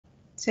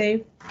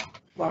2,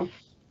 1.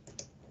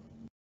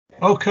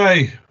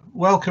 Okay,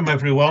 welcome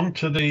everyone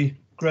to the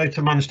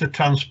Greater Manchester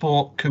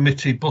Transport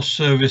Committee Bus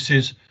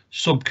Services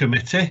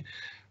Subcommittee.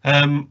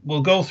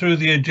 We'll go through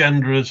the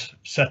agenda as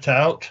set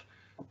out.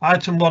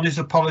 Item 1 is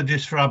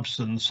apologies for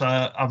absence.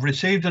 I've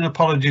received an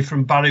apology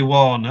from Barry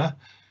Warner,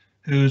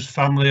 whose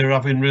family are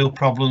having real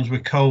problems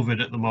with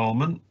COVID at the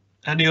moment.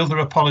 Any other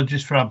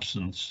apologies for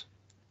absence?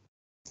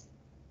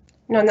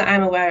 None that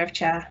I'm aware of,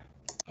 Chair.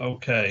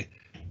 Okay.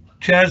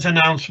 Chair's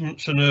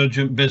announcements and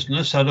urgent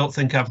business. I don't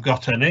think I've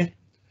got any.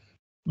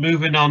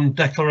 Moving on,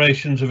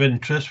 declarations of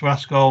interest. We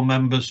ask all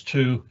members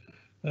to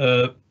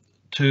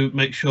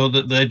make sure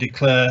that they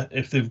declare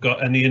if they've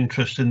got any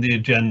interest in the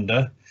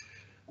agenda.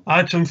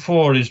 Item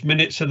 4 is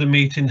minutes of the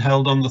meeting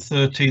held on the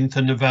 13th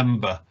of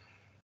November.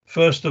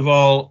 First of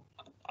all,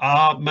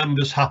 are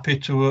members happy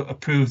to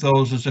approve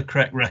those as a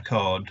correct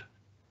record?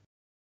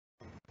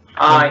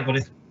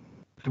 Aye.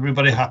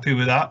 Everybody happy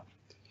with that?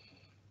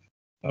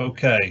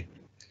 Okay.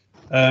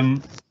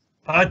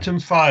 Item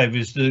 5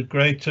 is the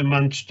Greater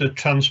Manchester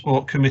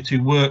Transport Committee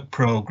work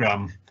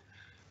programme.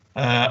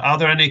 Are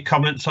there any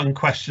comments and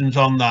questions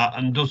on that?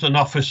 And does an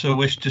officer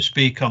wish to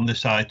speak on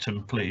this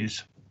item,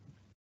 please?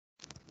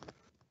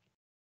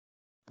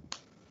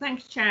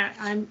 Thanks, Chair.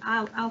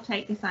 I'll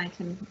take this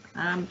item.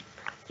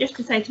 Just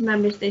to say to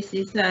members, this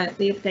is the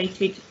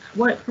updated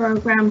work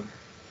programme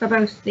for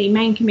both the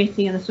main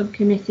committee and the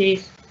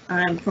subcommittees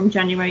from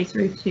January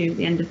through to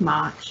the end of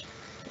March.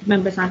 If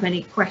members have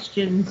any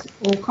questions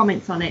or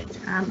comments on it,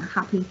 I'm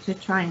happy to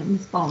try and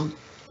respond.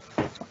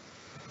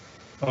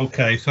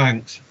 Okay,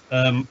 thanks.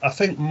 I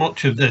think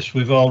much of this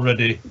we've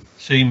already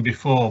seen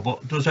before,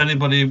 but does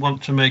anybody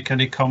want to make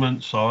any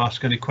comments or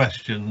ask any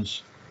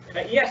questions?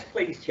 Yes,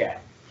 please, Chair.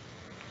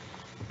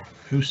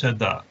 Who said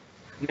that?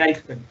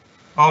 Nathan.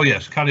 Oh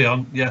yes, carry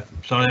on. Yeah,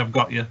 sorry, I've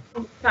got you.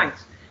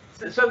 Thanks.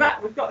 So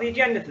that we've got the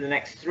agenda for the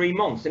next 3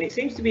 months, and it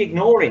seems to be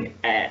ignoring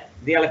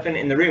the elephant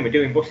in the room. We're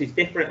doing buses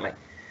differently.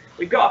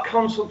 We've got a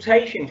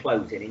consultation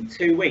closing in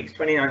 2 weeks,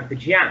 29th of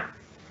Jan.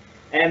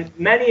 And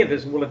many of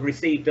us will have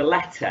received a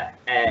letter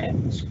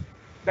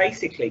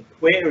basically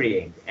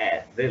querying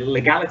the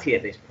legality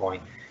at this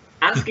point,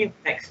 asking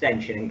for an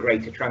extension and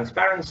greater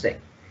transparency.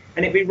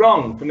 And it'd be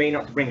wrong for me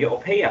not to bring it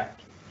up here.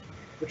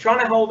 We're trying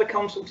to hold a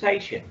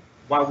consultation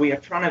while we are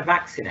trying to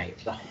vaccinate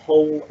the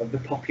whole of the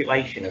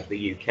population of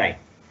the UK.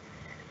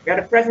 We had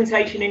a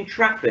presentation in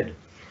Trafford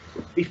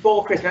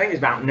before Christmas, I think it was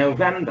about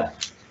November,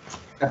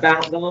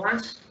 about the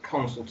last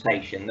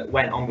consultation that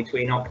went on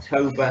between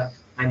October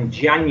and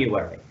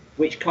January,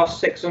 which cost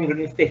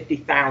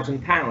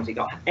 £650,000. It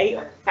got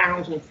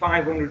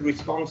 8,500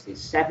 responses,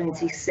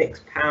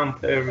 £76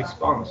 per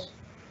response.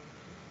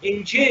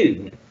 In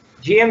June,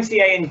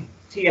 GMCA and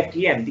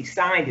TFGM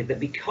decided that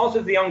because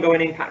of the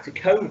ongoing impact of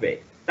COVID,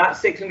 that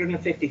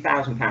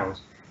 £650,000,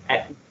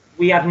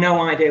 we had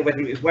no idea whether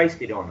it was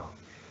wasted or not.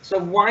 So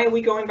why are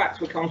we going back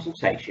to a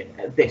consultation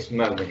at this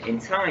moment in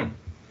time?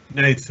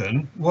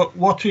 Nathan,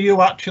 what are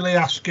you actually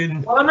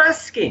asking? Well, I'm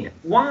asking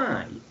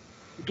why,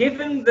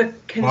 given the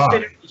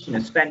consideration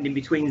of spending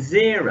between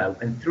 £0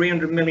 and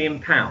 £300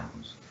 million,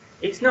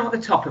 it's not at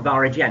the top of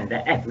our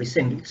agenda every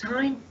single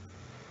time.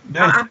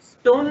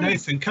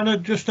 Nathan, can I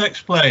just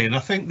explain? I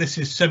think this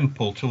is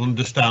simple to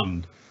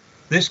understand.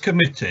 This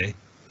committee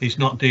is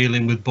not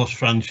dealing with bus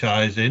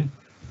franchising,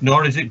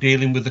 nor is it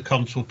dealing with the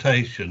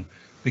consultation,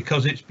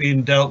 because it's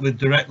being dealt with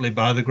directly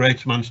by the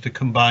Greater Manchester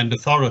Combined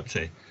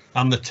Authority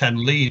and the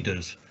 10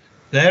 leaders.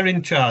 They're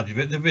in charge of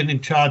it. They've been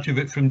in charge of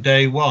it from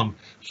day one.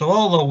 So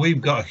although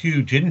we've got a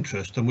huge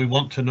interest and we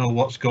want to know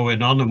what's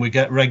going on and we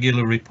get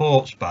regular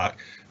reports back,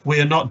 we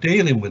are not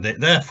dealing with it.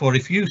 Therefore,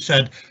 if you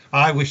said,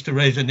 I wish to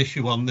raise an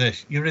issue on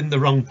this, you're in the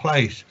wrong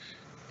place.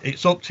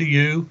 It's up to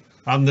you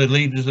and the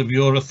leaders of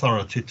your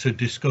authority to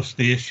discuss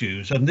the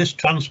issues. And this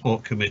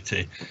transport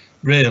committee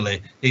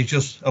really is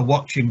just a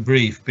watching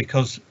brief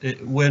because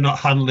we're not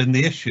handling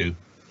the issue.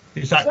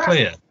 Is that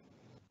clear?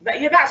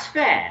 Yeah, that's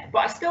fair,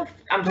 but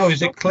No,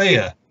 is it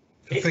clear?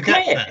 It's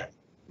clear, fair.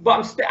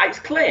 But it's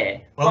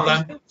clear. Well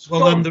then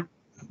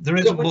there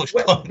isn't much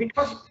time.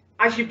 Because,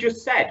 as you've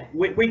just said,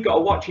 we've got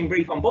a watching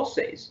brief on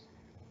buses.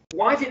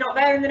 Why is it not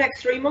there in the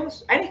next 3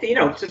 months? Anything,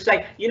 to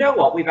say, you know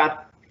what, we've had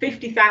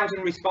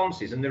 50,000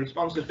 responses and the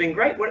response has been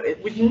great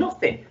with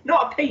nothing,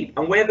 not a peep,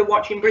 and we're the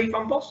watching brief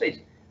on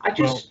buses.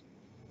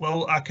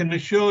 Well, I can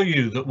assure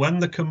you that when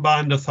the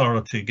Combined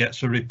Authority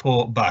gets a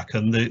report back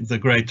and the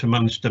Greater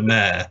Manchester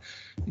Mayor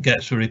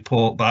gets a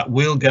report back,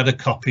 we'll get a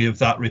copy of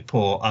that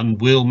report and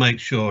we'll make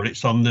sure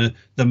it's on the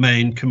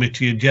main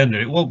committee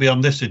agenda. It won't be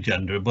on this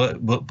agenda, but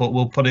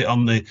we'll put it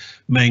on the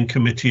main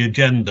committee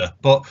agenda.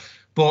 But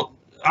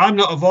I'm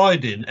not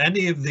avoiding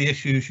any of the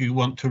issues you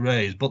want to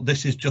raise, but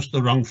this is just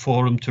the wrong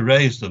forum to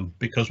raise them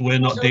because we're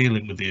not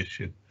dealing with the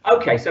issue.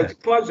 Okay, so to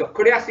close up,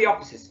 could I ask the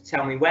officers to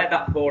tell me where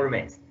that forum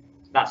is?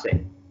 That's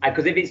it.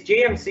 Because if it's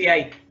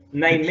GMCA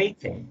main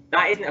meeting,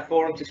 that isn't a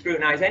forum to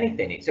scrutinise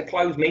anything. It's a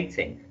closed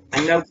meeting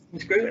and no one can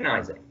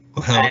scrutinise it.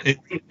 Well,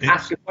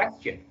 ask a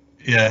question.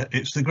 Yeah,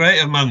 it's the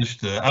Greater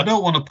Manchester. I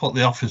don't want to put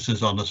the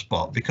officers on the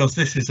spot because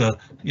this is a,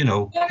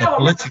 a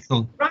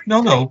political.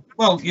 No.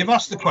 Well, you've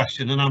asked the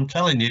question and I'm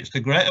telling you, it's the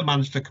Greater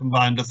Manchester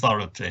Combined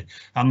Authority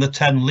and the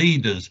 10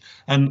 leaders.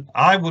 And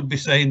I would be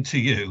saying to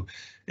you,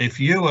 if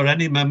you or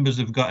any members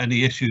have got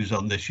any issues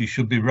on this, you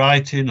should be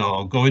writing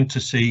or going to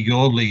see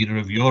your leader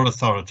of your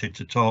authority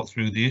to talk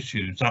through the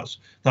issues.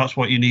 That's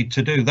what you need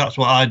to do. That's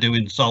what I do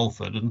in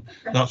Salford, and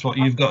that's what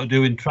you've got to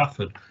do in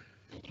Trafford.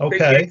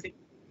 Okay.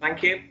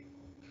 Thank you.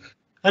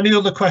 Any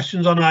other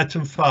questions on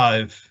item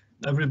 5?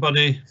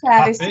 Everybody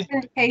There's happy? an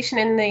indication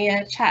in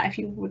the chat if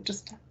you would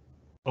just.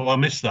 Oh, I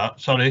missed that.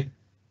 Sorry.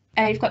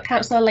 You've got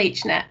Councillor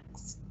Leach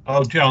next.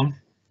 Oh, John.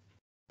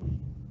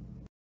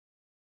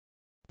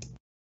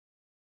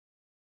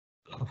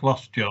 I've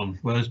lost John.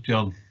 Where's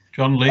John?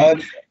 John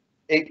Leach?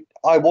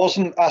 I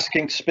wasn't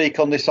asking to speak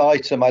on this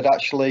item. I'd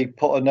actually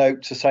put a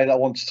note to say that I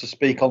wanted to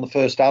speak on the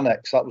first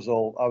annex. That was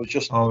all. I was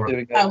just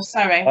doing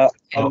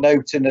a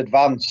note in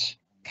advance.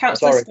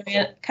 Councillor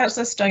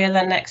Stoyer,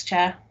 then next,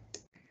 Chair.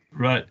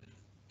 Right.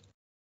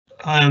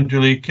 Hi,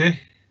 Angeliki.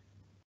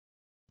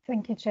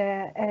 Thank you,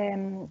 Chair.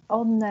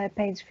 On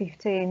page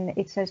 15,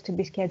 it says to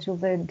be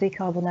scheduled the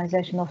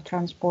decarbonisation of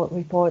transport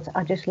report.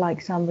 I'd just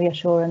like some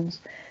reassurance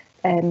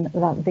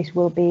that this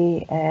will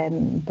be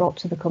brought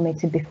to the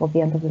committee before the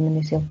end of the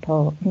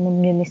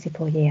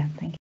municipal year.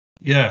 Thank you.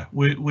 Yeah,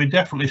 we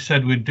definitely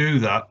said we'd do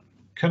that.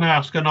 Can I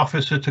ask an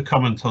officer to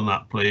comment on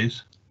that,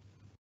 please?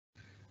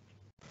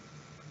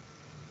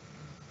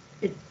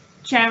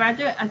 Chair, I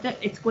don't,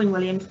 it's Gwyn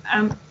Williams.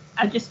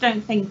 I just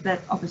don't think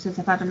that officers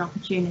have had an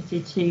opportunity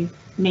to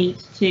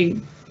meet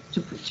to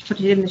put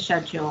it in the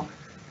schedule.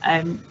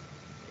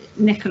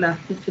 Nicola,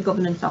 the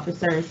governance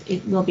officer,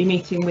 will be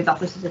meeting with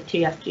officers of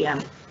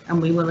TFGM,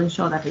 and we will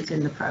ensure that it's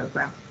in the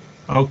programme.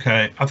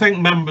 Okay, I think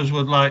members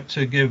would like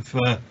to give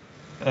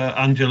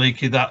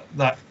Angeliki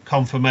that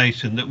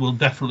confirmation that we'll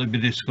definitely be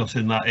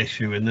discussing that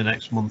issue in the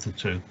next month or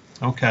two.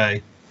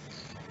 Okay.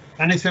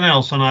 Anything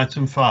else on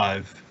item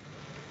 5?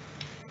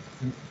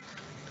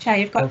 Chair,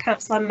 you've got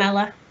Councillor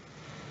Mellor.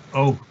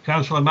 Oh,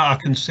 Councillor Mellor, I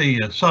can see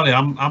you. Sorry,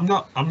 I'm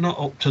not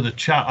up to the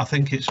chat. I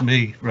think it's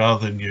me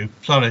rather than you.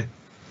 Sorry,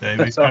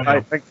 David. That's all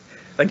right.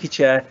 Thank you,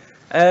 Chair.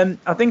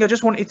 I think I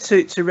just wanted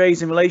to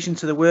raise in relation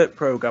to the work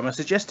programme. I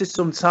suggested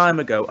some time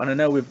ago, and I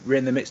know we're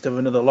in the midst of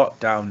another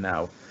lockdown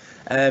now,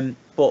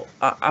 but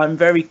I'm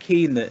very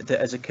keen that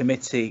as a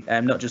committee,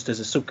 not just as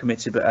a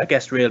subcommittee, but I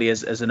guess really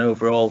as an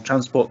overall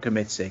transport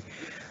committee,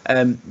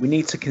 we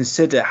need to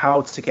consider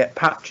how to get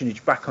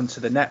patronage back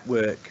onto the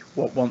network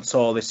once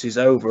all this is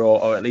over,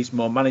 or at least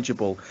more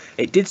manageable.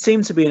 It did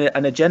seem to be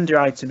an agenda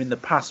item in the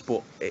past,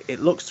 but it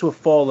looks to have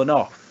fallen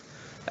off.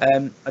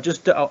 I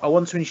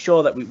want to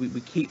ensure that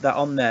we keep that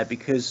on there,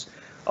 because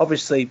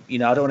obviously, I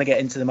don't want to get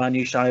into the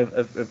minutiae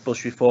of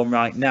bus reform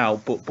right now,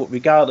 but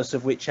regardless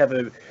of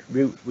whichever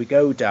route we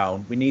go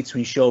down, we need to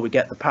ensure we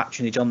get the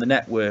patronage on the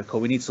network,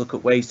 or we need to look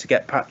at ways to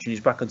get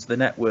patronage back onto the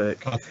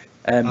network.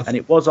 And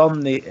it was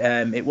on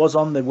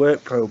the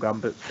work programme,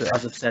 but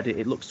as I've said,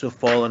 it looks to have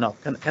fallen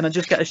off. Can I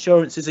just get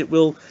assurances it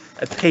will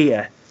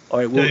appear,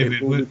 or it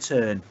will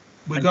return?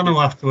 We're going to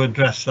have to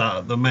address that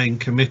at the main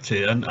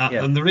committee, and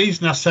the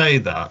reason I say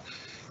that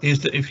is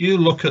that if you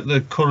look at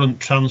the current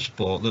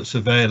transport that's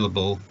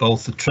available,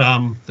 both the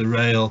tram, the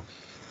rail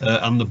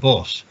and the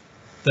bus,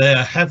 they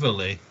are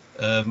heavily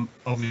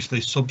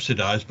obviously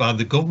subsidised by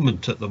the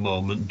government at the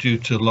moment due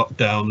to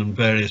lockdown and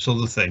various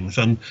other things.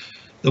 And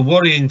the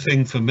worrying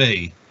thing for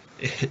me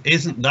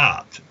isn't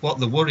that. What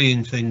the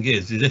worrying thing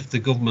is if the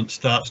government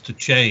starts to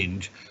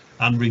change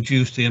and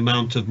reduce the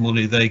amount of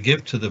money they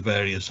give to the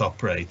various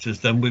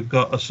operators, then we've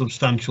got a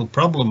substantial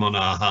problem on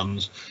our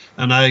hands.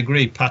 And I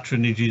agree,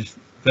 patronage is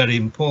very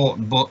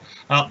important, but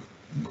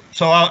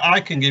so I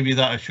can give you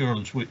that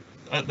assurance.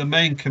 At the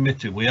main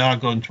committee, we are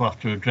going to have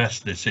to address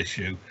this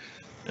issue,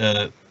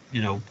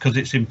 because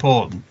it's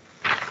important.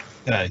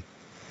 Okay.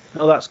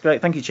 Oh, that's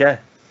great. Thank you,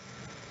 Chair.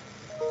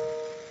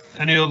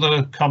 Any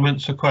other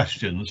comments or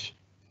questions?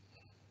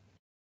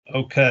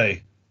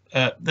 Okay.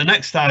 The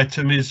next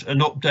item is an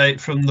update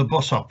from the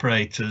bus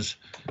operators.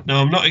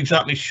 Now, I'm not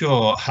exactly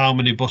sure how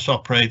many bus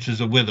operators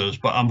are with us,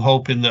 but I'm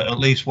hoping that at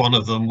least one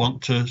of them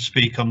want to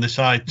speak on this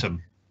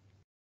item.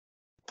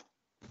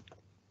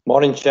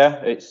 Morning,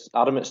 Chair. It's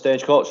Adam at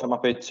Stagecoach. I'm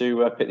happy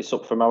to pick this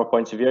up from our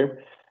point of view.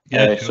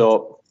 Yeah,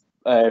 sure.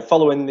 So,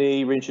 following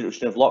the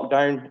reintroduction of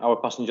lockdown, our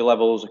passenger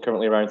levels are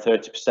currently around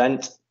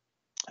 30%.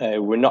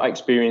 We're not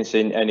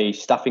experiencing any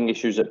staffing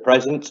issues at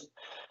present.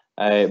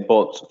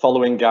 But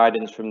following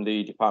guidance from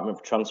the Department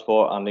for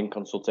Transport and in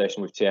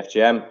consultation with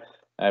TFGM,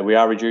 we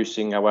are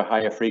reducing our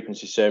higher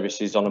frequency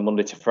services on a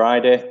Monday to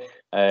Friday,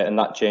 and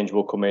that change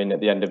will come in at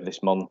the end of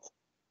this month.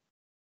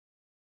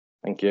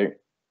 Thank you.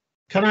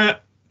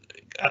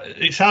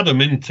 It's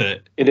Adam, isn't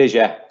it? It is,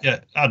 yeah. Yeah,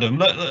 Adam,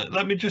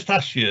 let me just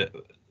ask you,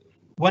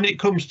 when it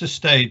comes to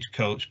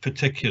Stagecoach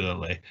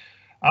particularly,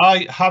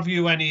 have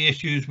you any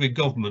issues with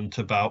government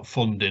about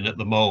funding at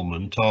the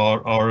moment,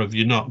 or have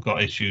you not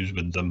got issues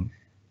with them?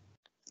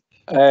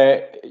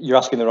 You're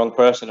asking the wrong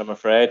person, I'm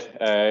afraid.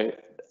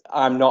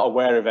 I'm not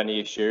aware of any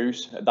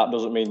issues. That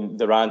doesn't mean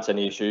there aren't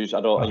any issues.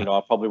 I don't, Right. you know,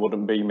 I probably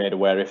wouldn't be made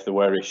aware if there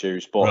were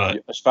issues, but Right.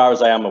 as far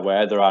as I am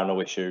aware, there are no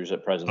issues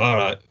at present. All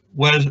right.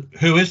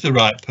 Who is the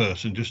right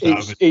person? Just out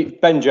of it. It's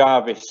Ben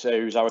Jarvis,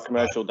 who's our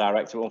commercial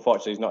director. But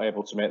unfortunately, he's not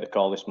able to make the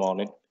call this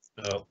morning.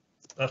 No,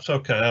 that's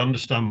okay. I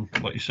understand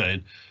what you're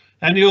saying.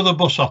 Any other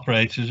bus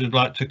operators who'd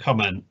like to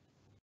comment?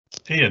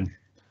 Ian.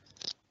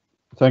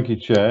 Thank you,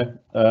 Chair.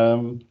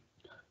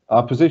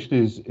 Our position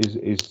is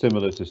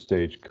similar to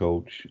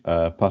Stagecoach.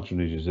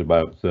 Patronage is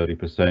about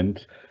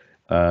 30%.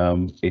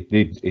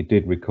 It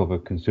did recover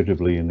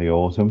considerably in the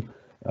autumn,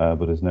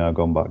 but has now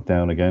gone back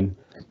down again.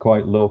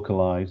 Quite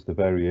localised, the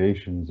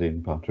variations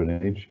in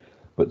patronage,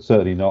 but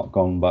certainly not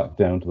gone back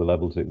down to the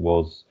levels it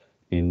was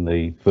in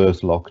the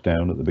first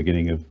lockdown at the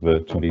beginning of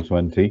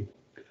 2020.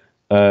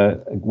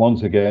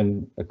 Once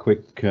again, a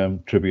quick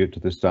tribute to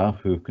the staff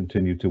who have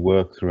continued to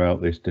work throughout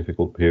this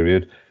difficult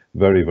period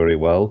very, very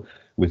well,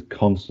 with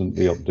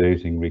constantly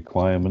updating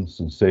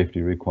requirements and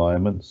safety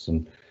requirements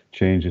and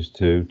changes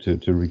to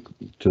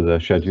their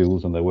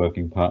schedules and their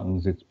working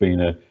patterns. It's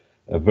been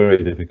a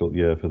very difficult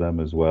year for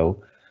them as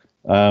well.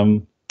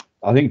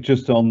 I think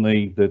just on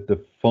the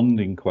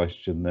funding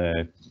question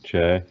there,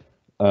 Chair,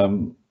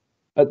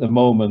 at the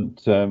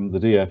moment, the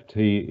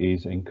DFT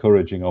is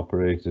encouraging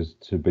operators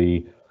to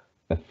be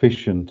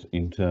efficient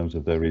in terms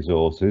of their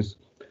resources,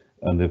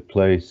 and they've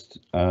placed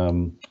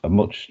a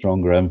much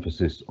stronger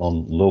emphasis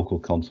on local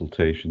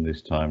consultation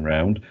this time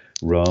round,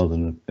 rather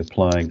than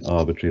applying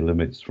arbitrary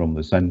limits from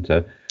the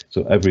centre.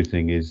 So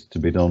everything is to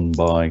be done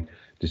by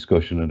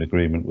discussion and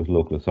agreement with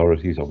local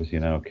authorities, obviously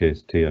in our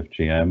case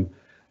TFGM.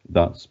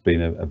 That's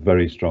been a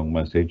very strong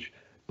message,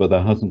 but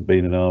there hasn't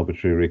been an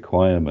arbitrary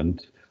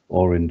requirement,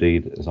 or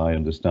indeed, as I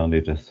understand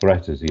it, a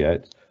threat as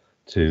yet,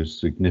 to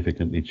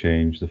significantly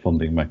change the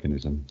funding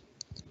mechanism.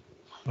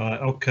 Right,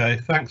 okay,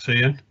 thanks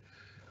Ian.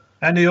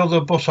 Any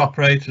other bus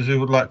operators who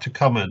would like to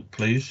comment,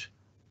 please?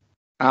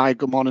 Hi,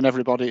 good morning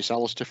everybody, it's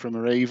Alistair from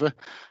Arriva.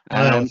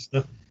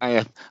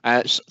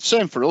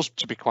 Same for us,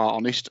 to be quite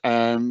honest.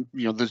 You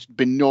know, there's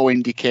been no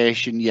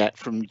indication yet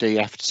from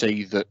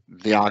DFT that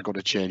they are going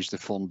to change the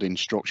funding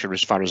structure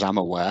as far as I'm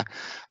aware.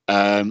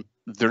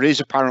 There is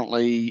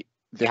apparently,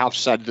 they have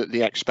said that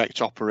they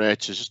expect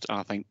operators,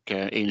 I think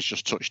Ian's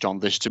just touched on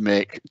this, to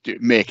make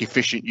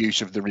efficient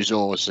use of the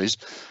resources.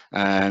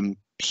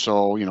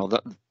 So, you know,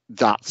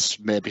 that's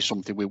maybe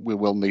something we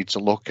will need to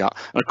look at.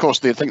 And of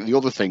course, I think the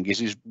other thing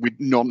is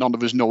none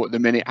of us know at the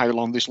minute how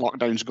long this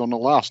lockdown is going to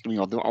last. You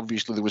know,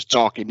 obviously there was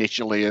talk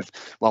initially of,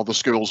 well, the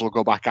schools will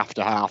go back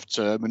after half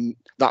term, and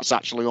that's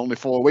actually only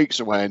 4 weeks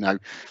away now.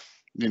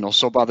 You know,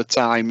 so by the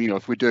time, you know,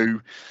 if we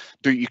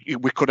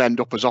we could end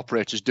up as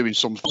operators doing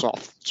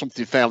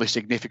something fairly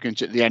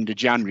significant at the end of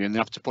January, and they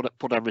have to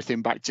put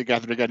everything back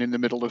together again in the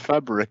middle of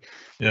February.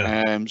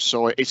 Yeah.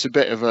 So it's a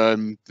bit of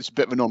an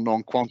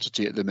unknown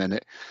quantity at the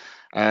minute.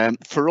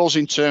 For us,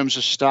 in terms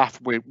of staff,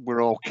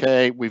 we're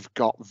okay. We've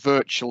got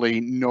virtually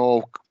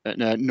no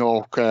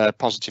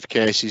positive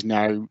cases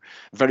now.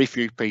 Very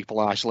few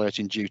people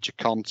isolating due to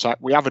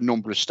contact. We have a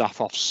number of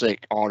staff off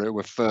sick or who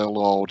are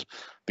furloughed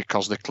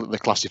because they're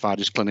classified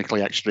as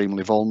clinically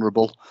extremely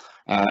vulnerable,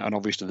 and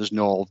obviously there's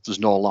no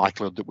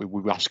likelihood that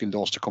we'll be asking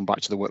those to come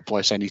back to the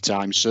workplace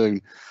anytime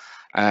soon.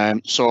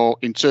 So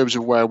in terms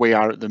of where we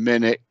are at the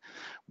minute,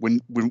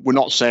 we're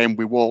not saying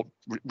we won't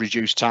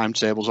reduce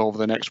timetables over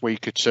the next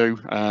week or two,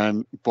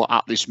 but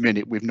at this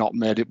minute we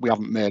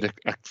haven't made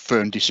a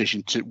firm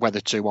decision to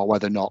whether to or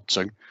whether not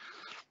to.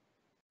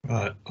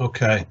 Right,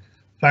 okay,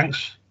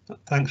 thanks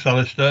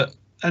Alistair.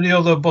 Any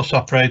other bus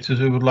operators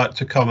who would like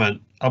to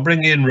comment? I'll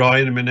bring in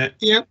Roy in a minute.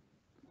 Yeah,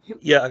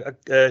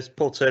 it's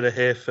Paul Turner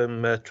here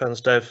from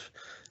Transdev.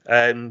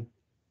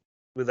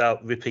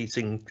 Without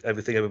repeating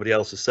everything everybody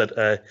else has said,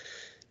 I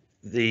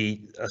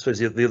suppose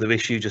the other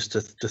issue just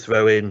to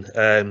throw in,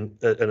 and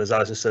as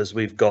Isa says,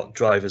 we've got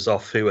drivers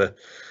off who are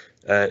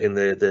in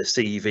the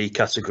CEV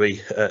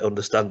category,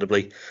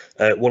 understandably.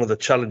 One of the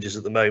challenges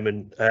at the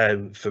moment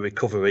for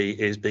recovery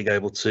is being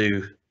able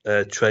to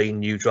train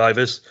new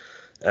drivers,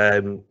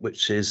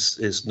 which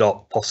is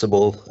not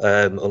possible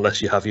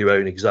unless you have your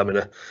own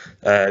examiner.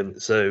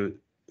 So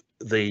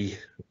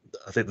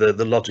I think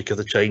the logic of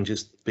the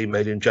changes being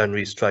made in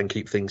January is to try and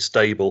keep things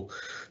stable,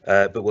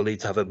 but we'll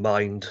need to have a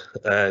mind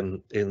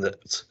in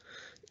that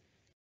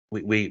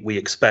we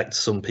expect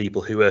some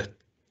people who are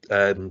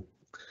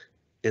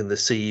in the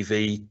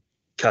CEV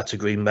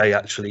category may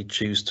actually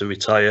choose to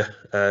retire,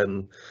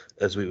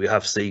 as we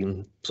have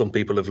seen some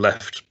people have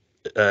left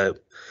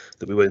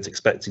that we weren't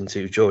expecting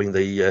to during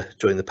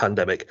the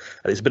pandemic,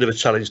 and it's a bit of a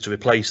challenge to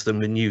replace them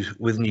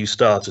with new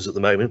starters at the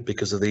moment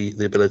because of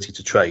the ability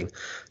to train.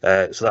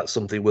 So that's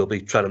something we'll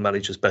be trying to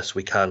manage as best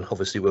we can.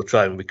 Obviously we'll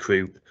try and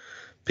recruit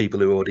people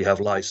who already have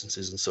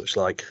licenses and such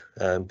like,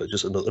 but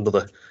just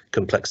another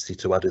complexity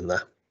to add in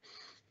there.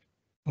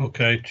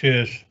 Okay,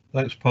 cheers.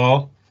 Thanks,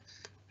 Paul.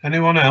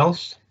 Anyone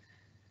else?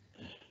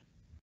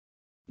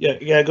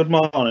 Yeah. Good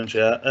morning,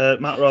 Chair.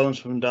 Matt Rollins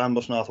from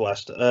Downbus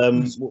Northwest.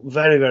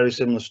 Very, very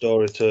similar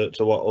story to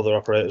what other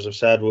operators have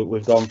said.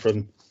 We've gone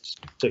from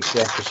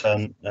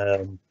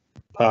 60%.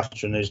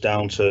 Patronage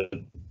down to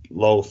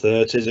low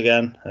 30s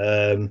again.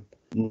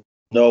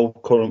 No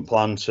current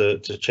plan to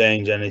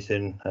change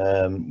anything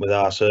with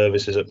our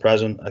services at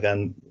present.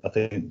 Again, I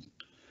think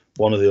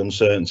one of the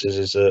uncertainties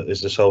is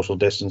the social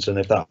distancing.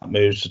 If that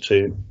moves to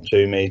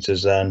two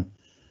meters, then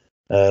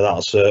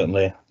that'll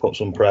certainly put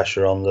some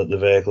pressure on the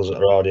vehicles that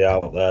are already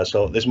out there.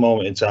 So at this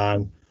moment in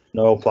time,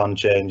 no plan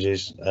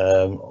changes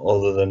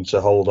other than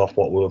to hold off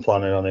what we were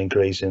planning on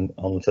increasing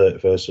on the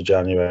 31st of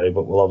January.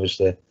 But we'll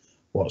obviously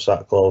watch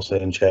that closely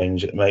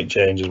and make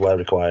changes where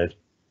required.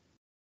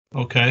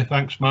 Okay,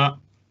 thanks, Matt.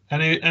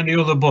 Any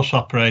other bus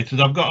operators?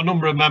 I've got a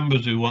number of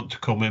members who want to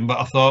come in, but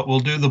I thought we'll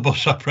do the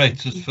bus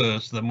operators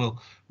first, then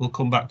we'll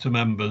come back to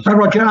members. Hi,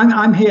 Roger,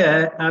 I'm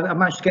here. I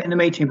managed to get in the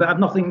meeting, but I've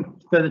nothing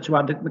further to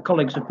add. The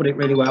colleagues have put it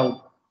really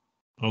well.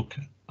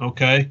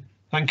 Okay,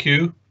 thank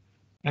you.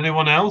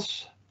 Anyone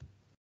else?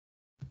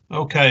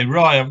 Okay,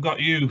 Roy, I've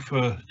got you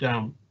for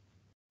down.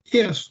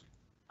 Yes,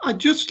 I'd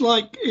just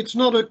like, it's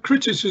not a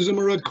criticism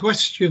or a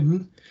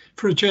question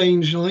for a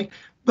change,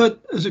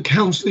 but as a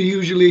councillor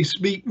usually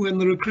speak when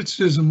there are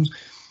criticisms,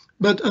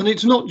 and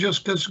it's not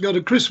just because I got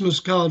a Christmas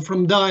card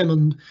from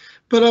Diamond,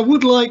 but I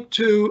would like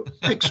to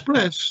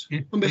express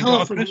on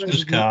behalf of the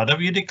Christmas card.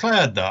 Have you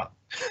declared that?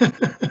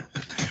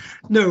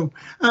 No,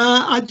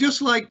 I'd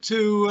just like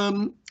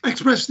to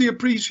express the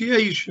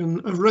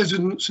appreciation of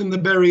residents in the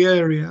Bury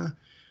area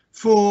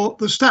for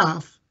the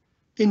staff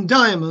in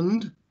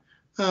Diamond,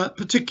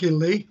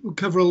 particularly, who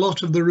cover a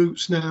lot of the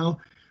routes now,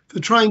 for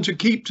trying to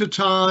keep to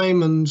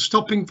time and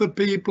stopping for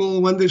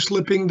people when they're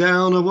slipping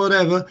down or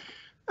whatever,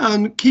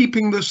 and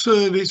keeping the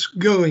service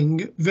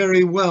going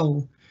very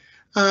well.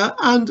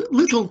 And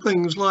little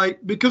things like,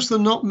 because there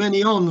are not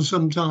many on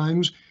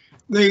sometimes,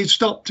 they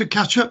stop to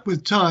catch up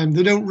with time.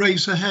 They don't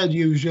race ahead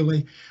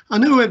usually. I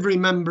know every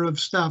member of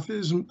staff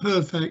isn't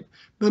perfect,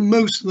 but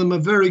most of them are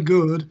very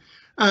good.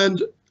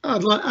 And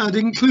I'd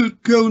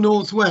include Go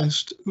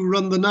Northwest, who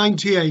run the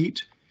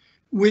 98,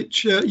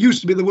 which used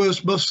to be the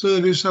worst bus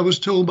service, I was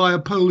told by a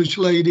Polish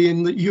lady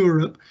in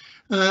Europe,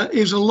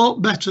 is a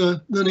lot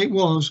better than it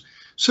was.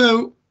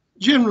 So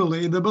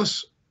generally, the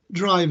bus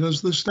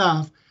drivers, the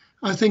staff,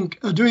 I think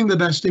are doing the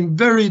best in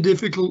very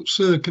difficult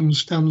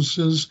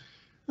circumstances.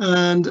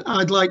 And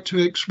I'd like to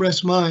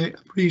express my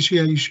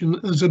appreciation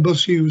as a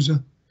bus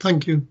user.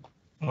 Thank you.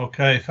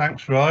 Okay,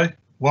 thanks, Roy.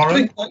 Warren? I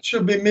think that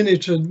should be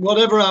minuted.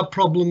 Whatever our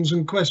problems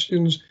and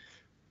questions,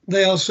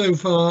 they are so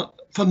far,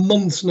 for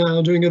months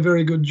now, doing a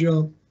very good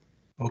job.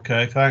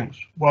 Okay, thanks.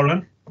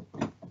 Warren?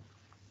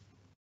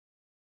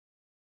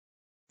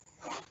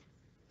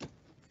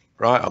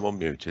 Right, I'm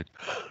unmuted.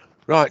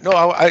 Right,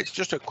 no, it's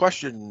just a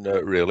question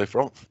really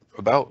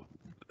about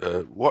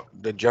what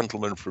the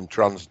gentleman from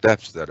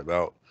Transdev said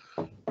about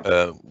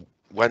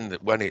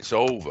when it's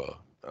over,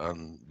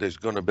 and there's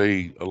going to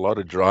be a lot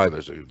of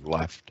drivers who've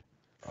left,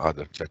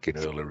 either taking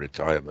early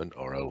retirement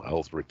or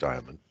health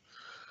retirement,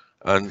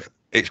 and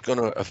it's going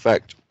to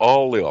affect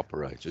all the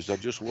operators. I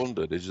just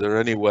wondered, is there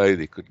any way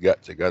they could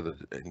get together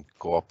in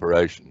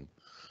cooperation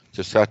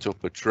to set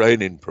up a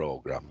training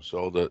program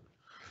so that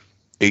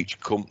each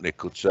company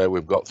could say,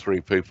 we've got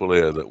 3 people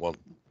here that want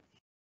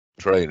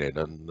training,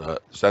 and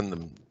send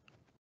them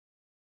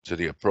to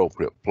the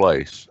appropriate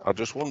place? I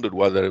just wondered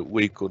whether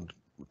we could,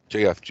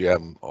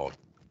 TFGM or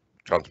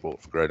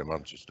Transport for Greater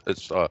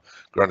Manchester,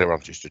 Greater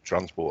Manchester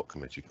Transport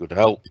Committee, could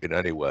help in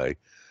any way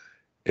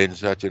in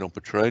setting up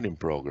a training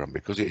program,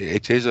 because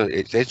it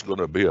is going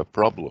to be a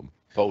problem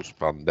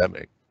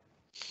post-pandemic.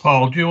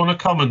 Paul, do you want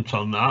to comment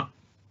on that?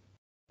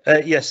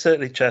 Yes,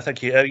 certainly, Chair.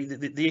 Thank you.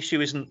 The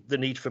issue isn't the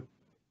need for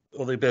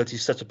or the ability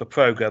to set up a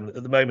program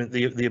at the moment.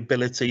 The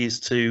ability is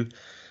to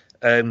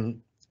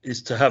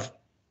have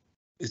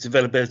the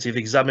availability of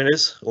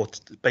examiners, or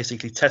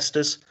basically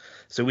testers.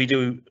 So we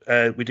do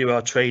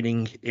our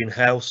training in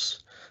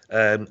house,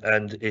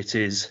 and it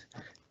is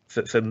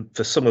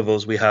for some of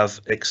us, we have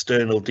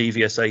external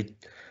DVSA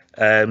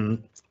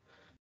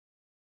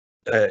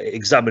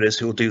examiners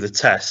who will do the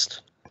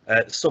test.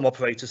 Some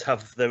operators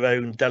have their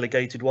own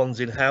delegated ones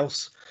in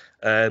house,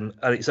 and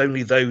it's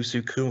only those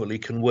who currently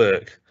can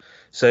work.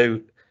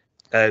 So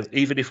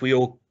even if we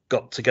all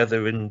got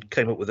together and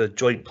came up with a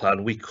joint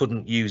plan, we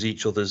couldn't use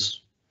each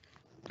other's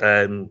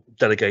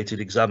delegated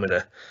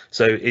examiner.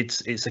 So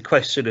it's a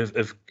question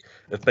of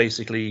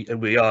basically, and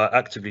we are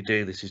actively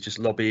doing this, is just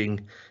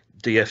lobbying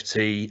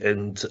DFT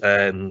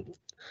and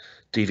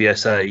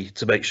DVSA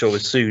to make sure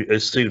as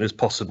soon as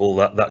possible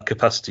that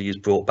capacity is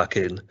brought back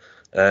in,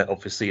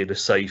 obviously in a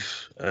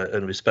safe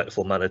and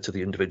respectful manner to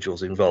the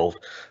individuals involved.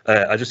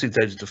 I just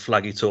intended to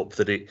flag it up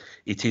that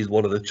it is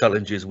one of the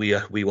challenges we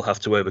will have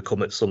to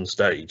overcome at some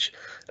stage,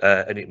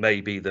 and it may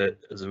be that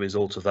as a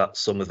result of that,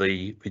 some of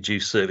the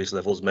reduced service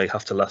levels may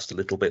have to last a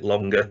little bit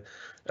longer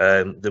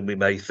than we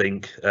may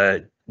think,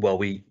 while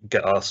we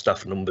get our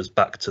staff numbers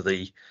back to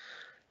the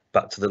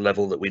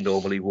level that we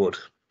normally would.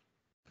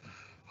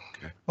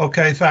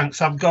 Okay, thanks.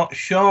 I've got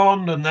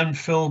Sean and then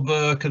Phil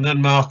Burke and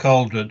then Mark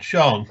Aldred.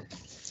 Sean.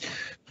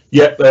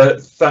 Yeah,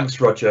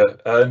 thanks, Roger.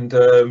 And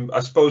I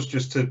suppose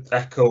just to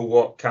echo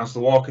what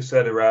Councillor Walker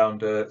said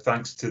around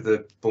thanks to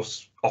the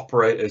bus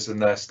operators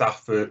and their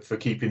staff for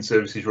keeping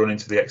services running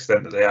to the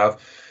extent that they have.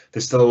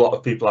 There's still a lot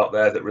of people out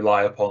there that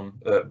rely upon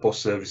bus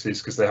services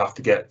because they have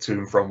to get to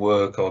and from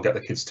work or get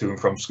their kids to and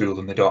from school,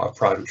 and they don't have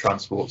private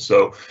transport.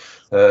 So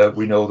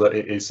we know that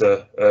it is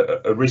a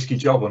risky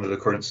job under the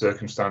current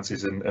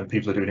circumstances, and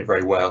people are doing it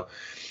very well.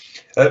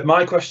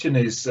 My question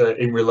is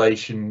in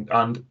relation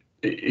to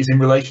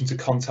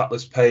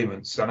contactless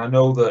payments, and I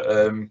know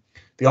that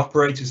the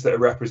operators that are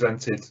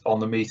represented on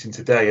the meeting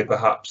today are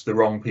perhaps the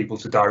wrong people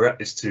to direct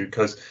this to,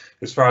 because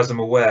as far as I'm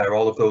aware,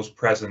 all of those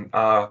present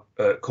are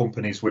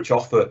companies which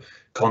offer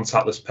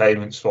contactless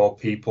payments for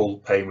people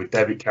paying with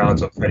debit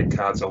cards or credit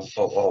cards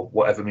or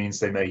whatever means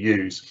they may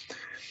use.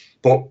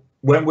 But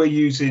when we're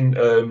using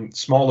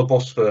smaller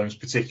bus firms,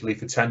 particularly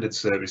for tendered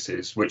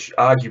services, which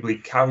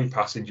arguably carry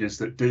passengers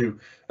that do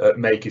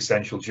make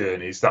essential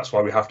journeys, that's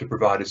why we have to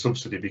provide a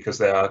subsidy, because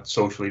they are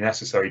socially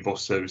necessary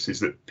bus services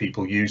that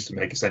people use to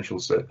make essential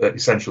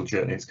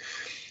journeys.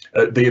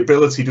 The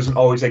ability doesn't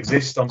always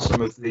exist on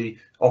some of the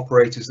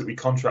operators that we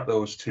contract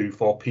those to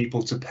for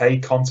people to pay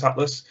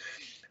contactless.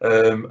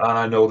 And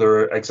I know there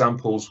are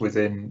examples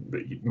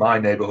within my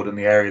neighbourhood and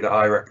the area that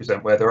I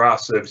represent where there are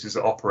services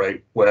that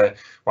operate where,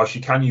 whilst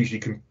you can use your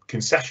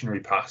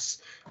concessionary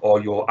pass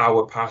or your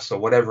hour pass or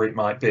whatever it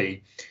might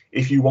be,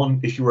 if you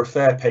were a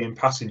fare paying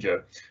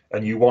passenger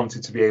and you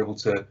wanted to be able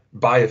to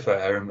buy a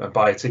fare and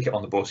buy a ticket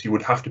on the bus, you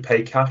would have to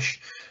pay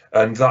cash.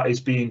 And that is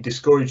being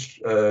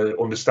discouraged,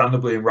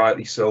 understandably and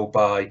rightly so,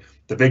 by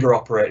the bigger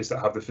operators that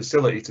have the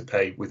facility to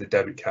pay with a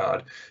debit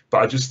card.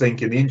 But I just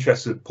think in the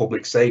interest of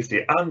public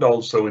safety and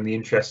also in the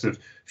interest of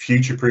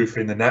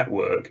future-proofing the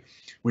network,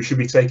 we should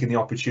be taking the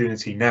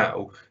opportunity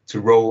now to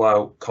roll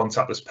out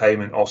contactless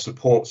payment or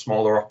support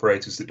smaller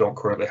operators that don't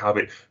currently have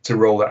it to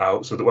roll it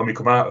out, so that when we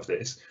come out of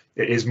this,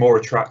 it is more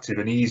attractive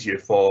and easier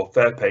for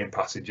fare-paying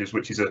passengers,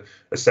 which is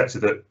a sector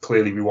that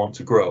clearly we want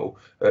to grow,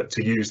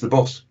 to use the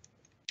bus.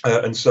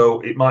 And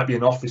so it might be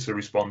an officer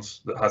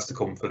response that has to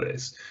come for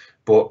this,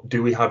 but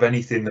do we have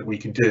anything that we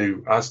can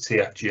do as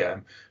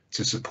TFGM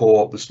to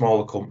support the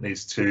smaller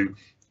companies to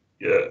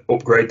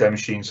upgrade their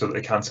machines so that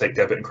they can take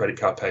debit and credit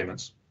card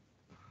payments?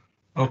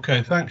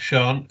 Okay, thanks,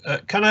 Sean.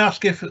 Can I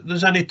ask if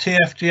there's any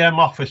TFGM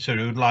officer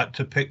who'd like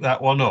to pick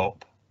that one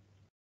up?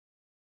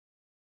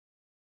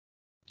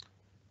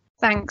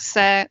 Thanks,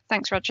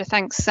 Roger.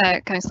 Thanks,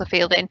 Councillor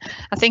Fielding.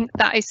 I think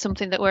that is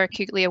something that we're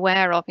acutely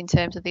aware of in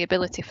terms of the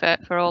ability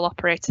for all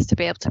operators to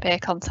be able to pay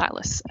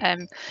contactless,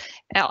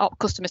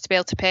 customers to be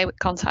able to pay with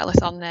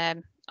contactless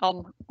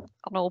on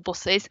all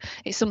buses.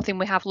 It's something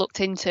we have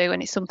looked into,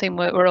 and it's something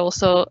we're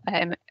also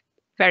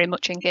very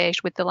much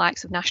engaged with the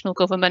likes of national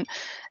government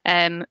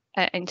in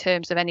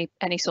terms of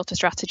any sort of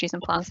strategies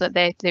and plans that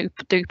they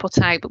do put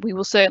out. But we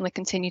will certainly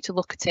continue to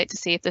look at it to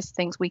see if there's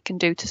things we can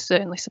do to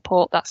certainly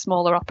support that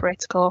smaller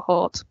operator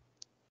cohort.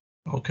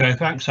 Okay,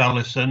 thanks,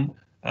 Alison.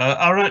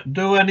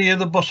 Do any of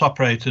the bus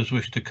operators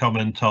wish to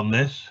comment on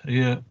this?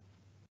 Yeah.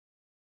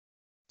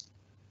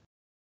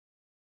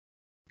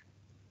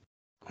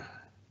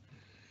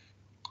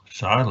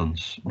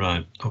 Silence.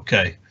 Right.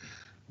 Okay.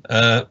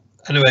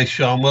 Anyway,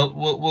 Sean,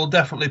 we'll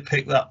definitely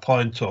pick that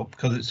point up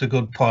because it's a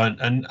good point.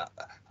 And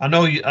I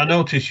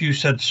noticed you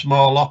said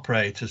small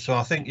operators, so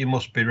I think you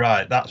must be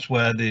right. That's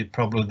where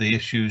probably the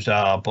issues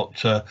are.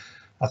 But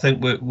I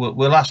think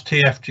we'll ask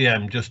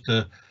TFGM just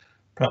to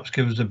perhaps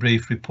give us a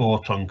brief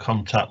report on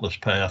contactless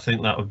pay. I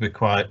think that would be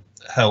quite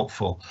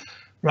helpful.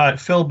 Right,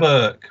 Phil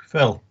Burke.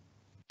 Phil.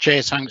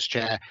 Cheers, thanks,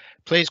 Chair.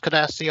 Please could I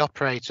ask the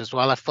operators,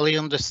 while I fully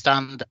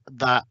understand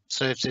that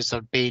services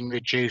have been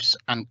reduced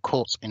and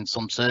cut in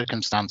some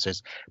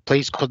circumstances,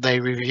 please could they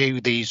review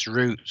these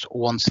routes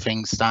once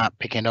things start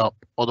picking up?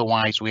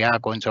 Otherwise, we are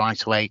going to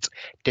isolate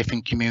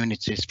different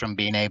communities from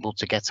being able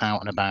to get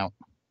out and about.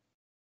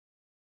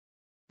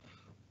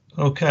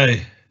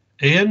 Okay,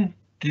 Ian,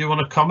 do you want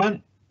to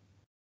comment?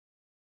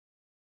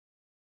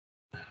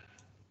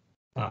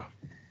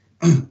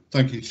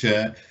 Thank you,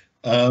 Chair.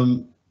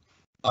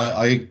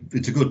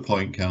 It's a good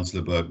point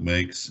Councillor Burke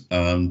makes.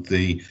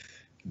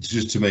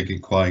 Just to make it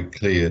quite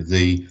clear,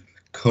 the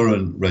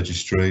current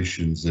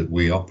registrations that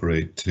we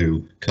operate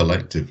to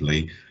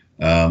collectively,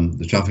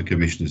 the Traffic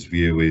Commissioner's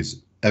view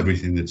is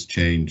everything that's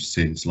changed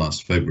since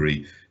last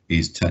February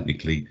is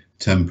technically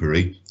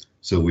temporary.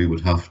 So we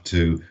would have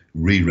to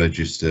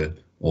re-register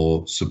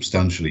or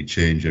substantially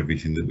change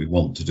everything that we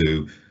want to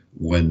do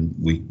when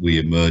we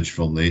emerge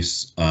from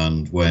this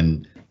and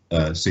when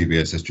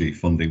CBSSG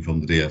funding from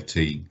the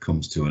DFT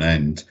comes to an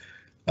end.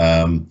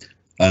 And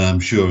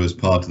I'm sure as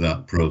part of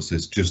that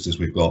process, just as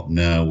we've got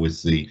now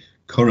with the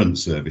current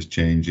service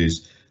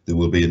changes, there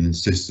will be an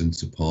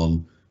insistence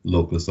upon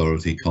local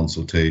authority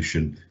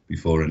consultation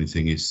before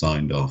anything is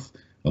signed off.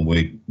 And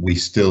we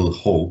still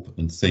hope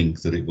and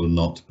think that it will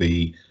not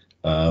be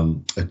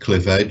a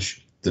cliff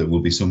edge, there will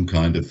be some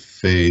kind of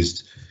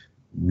phased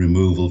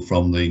removal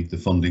from the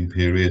funding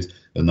period,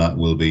 and that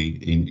will be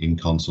in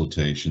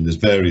consultation. There's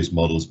various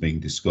models being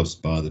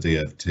discussed by the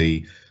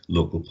DFT,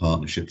 local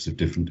partnerships of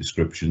different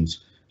descriptions.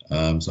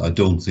 So I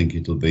don't think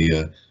it'll be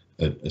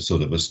a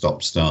sort of a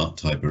stop-start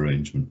type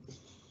arrangement.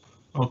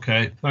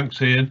 Okay,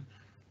 thanks, Ian.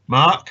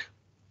 Mark?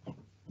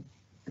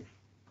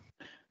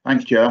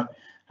 Thanks, Chair.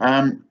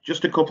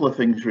 Just a couple of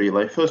things,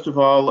 really. First of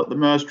all, at the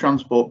Mersey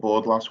Transport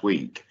Board last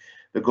week,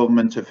 the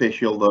government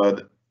official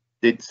there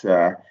did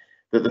say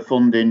that the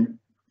funding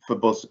for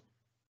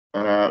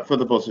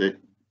the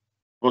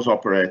bus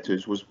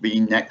operators was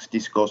being next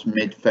discussed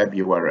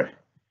mid-February.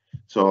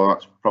 So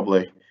that's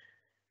probably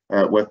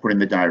worth putting in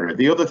the diary.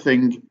 The other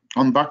thing,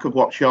 on the back of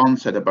what Sean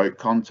said about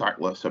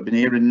contactless, I've been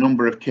hearing a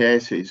number of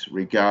cases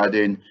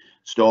regarding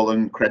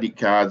stolen credit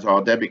cards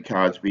or debit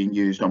cards being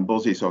used on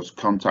buses as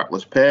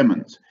contactless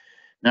payments.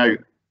 Now,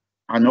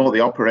 I know the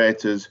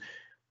operators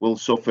will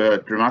suffer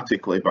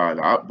dramatically by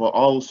that, but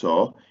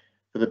also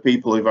for the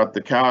people who've had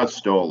the cars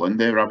stolen,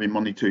 they're having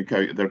money took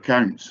out of their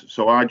accounts.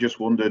 So I just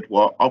wondered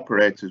what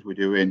operators were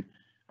doing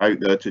out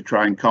there to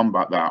try and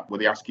combat that. Were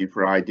they asking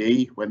for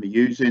ID when they're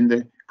using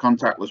the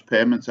contactless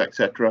payments,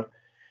 etc.?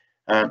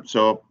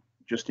 So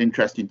just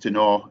interesting to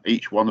know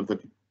each one of the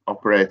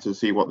operators,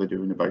 see what they're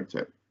doing about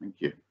it. Thank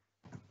you.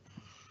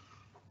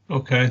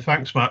 Okay,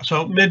 thanks, Mark.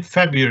 So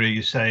mid-February,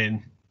 you're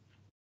saying?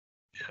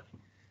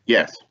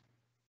 Yes.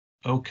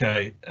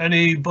 Okay.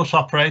 Any bus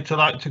operator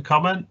like to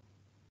comment?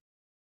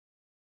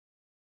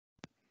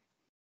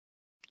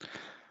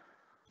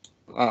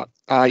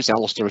 It's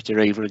Alistair at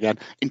Arriva again.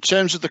 In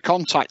terms of the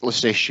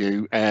contactless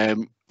issue,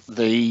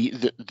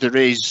 there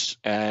is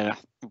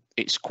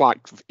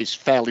it's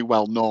fairly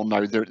well known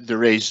now.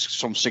 There is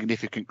some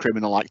significant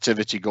criminal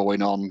activity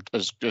going on,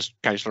 as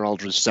Councillor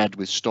Aldred said,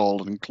 with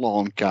stolen and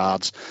cloned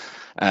cards.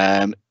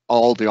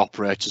 All the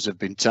operators have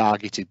been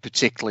targeted,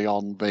 particularly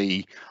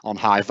on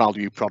high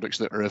value products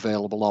that are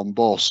available on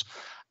bus.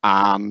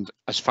 And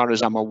as far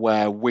as I'm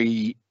aware,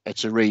 we at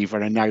Arriva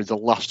are now the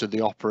last of the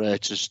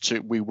operators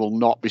we will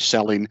not be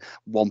selling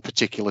one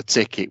particular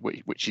ticket,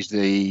 which is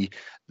the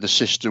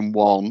System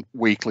 1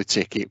 weekly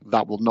ticket.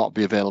 That will not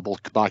be available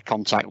by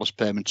contactless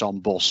payment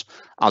on bus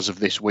as of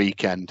this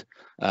weekend.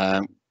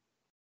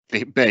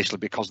 Basically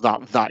because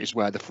that is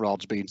where the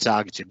fraud's being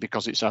targeted,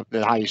 because it's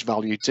the highest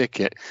value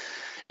ticket.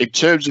 In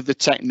terms of the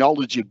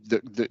technology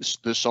that's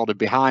sort of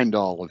behind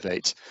all of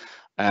it,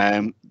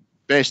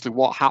 basically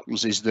what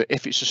happens is that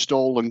if it's a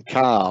stolen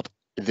card,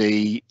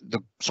 the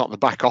sort of the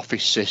back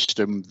office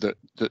system that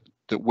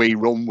we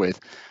run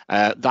with,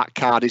 that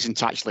card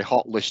isn't actually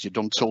hot listed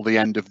until the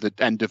end of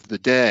the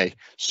day.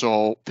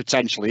 So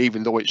potentially,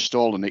 even though it's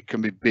stolen, it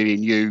can be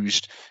being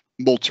used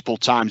multiple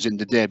times in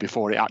the day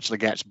before it actually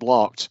gets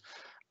blocked.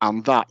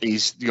 And that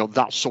is,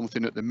 that's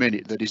something at the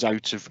minute that is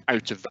out of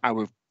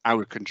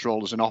our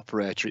control as an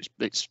operator.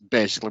 It's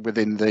basically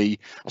within I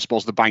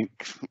suppose the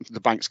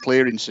bank's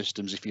clearing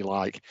systems, if you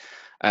like.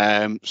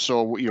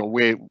 So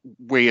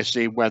we are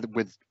seeing whether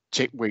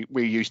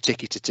we use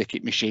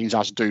ticket-to-ticket machines,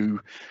 as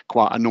do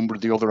quite a number of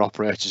the other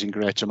operators in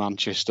Greater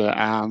Manchester,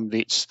 and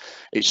it's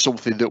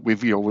something that we've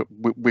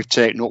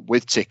taken up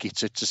with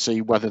Ticketer to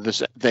see whether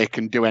they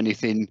can do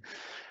anything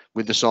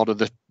with the sort of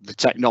the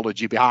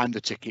technology behind the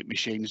ticket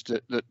machines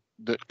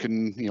that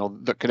can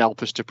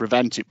help us to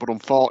prevent it. But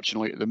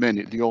unfortunately, at the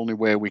minute, the only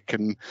way we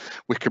can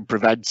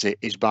prevent it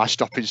is by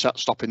stopping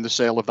the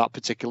sale of that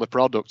particular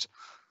product.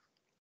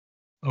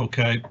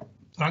 Okay,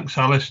 thanks,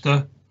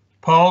 Alistair.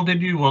 Paul,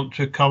 did you want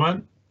to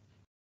comment?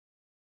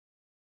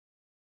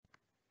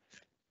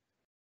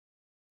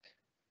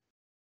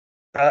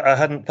 I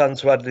hadn't planned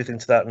to add anything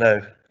to that,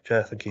 no,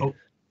 Chair. Thank you.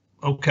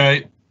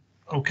 Okay,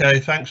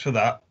 thanks for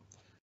that.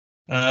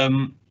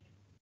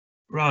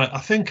 Right, I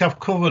think I've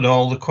covered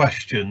all the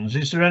questions.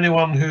 Is there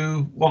anyone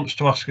who wants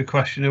to ask a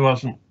question who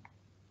hasn't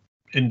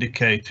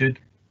indicated?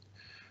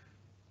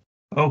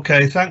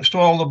 Okay, thanks to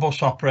all the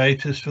bus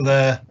operators for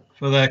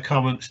their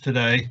comments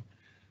today,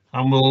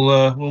 and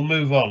we'll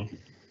move on.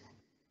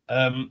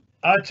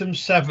 Item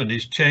 7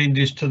 is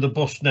changes to the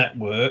bus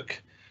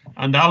network,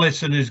 and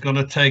Alison is going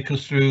to take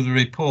us through the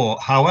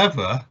report.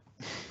 However,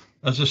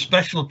 as a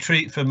special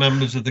treat for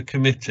members of the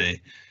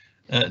committee,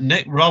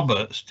 Nick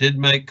Roberts did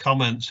make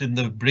comments in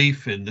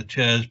the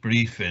chair's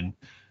briefing,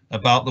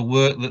 about the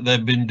work that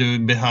they've been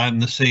doing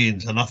behind the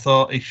scenes, and I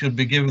thought he should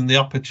be given the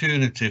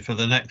opportunity for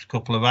the next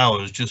couple of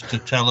hours just to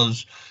tell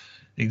us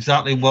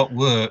exactly what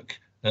work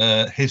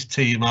his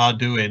team are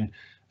doing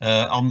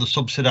on the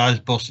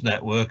subsidised bus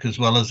network as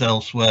well as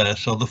elsewhere.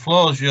 So the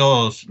floor is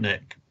yours,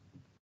 Nick.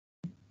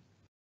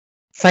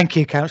 Thank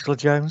you, Councillor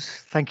Jones.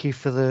 Thank you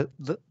for the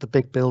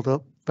big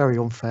build-up. Very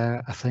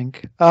unfair, I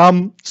think.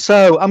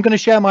 So I'm going to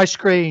share my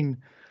screen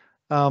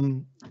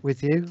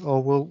with you,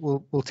 or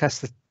we'll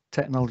test the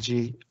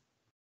technology.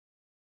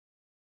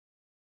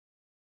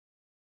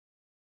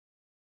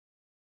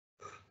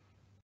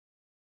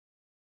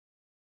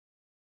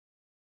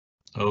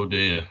 Oh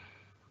dear.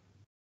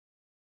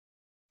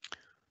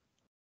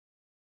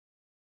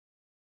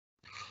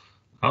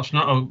 That's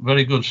not a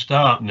very good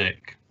start,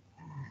 Nick.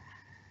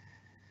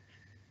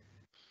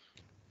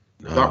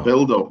 No. That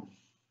build-up.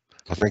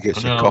 I think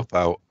it's a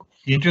cop-out.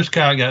 You just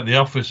can't get the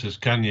officers,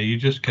 can you? You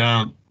just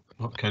can't.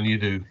 What can you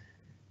do?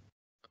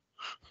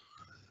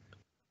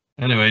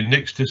 Anyway,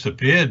 Nick's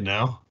disappeared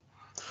now.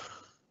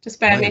 Just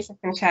bear me a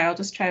second, Chair. I'll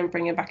just try and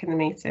bring him back in the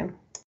meeting.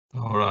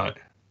 All right.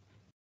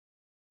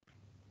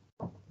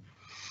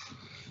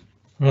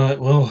 Right,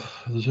 well,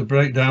 there's a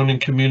breakdown in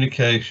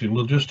communication.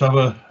 We'll just have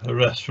a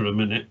rest for a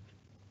minute.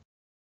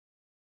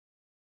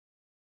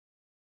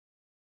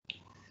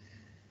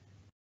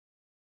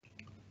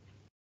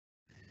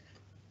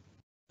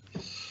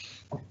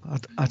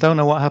 I don't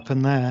know what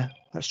happened there.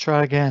 Let's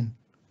try again.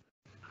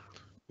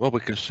 Well, we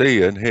can see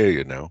you and hear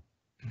you now.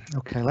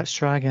 Okay, let's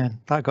try again.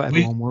 That got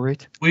everyone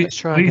worried. Let's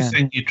try again. We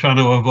think you're trying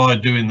to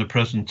avoid doing the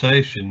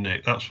presentation,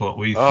 Nick. That's what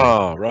we think.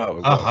 Oh, right.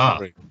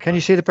 Aha. Can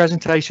you see the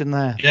presentation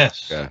there?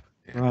 Yes. Yeah.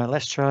 Right,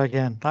 let's try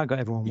again. That got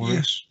everyone worried.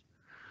 Yes.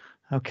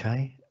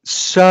 Okay,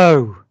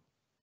 so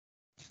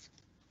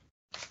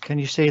can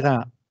you see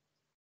that?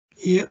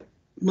 Yeah,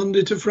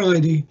 Monday to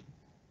Friday.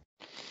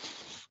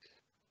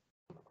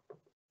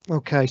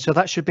 Okay, so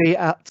that should be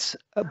at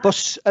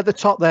bus at the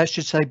top there.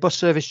 Should say bus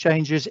service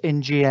changes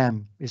in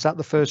GM. Is that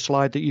the first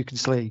slide that you can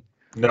see?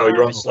 No,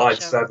 you're on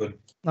slide 7.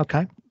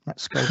 Okay,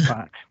 let's go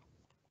back.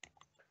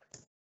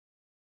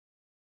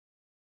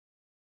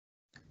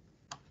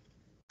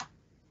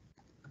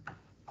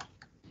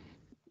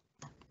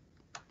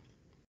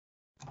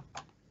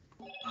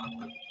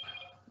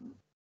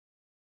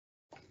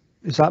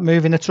 Is that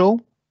moving at all?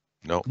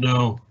 No.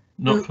 No,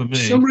 not for me.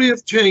 Summary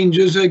of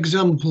changes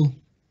example.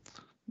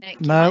 Nick,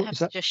 you might have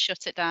to just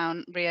shut it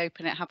down,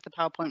 reopen it, have the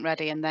PowerPoint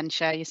ready, and then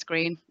share your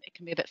screen. It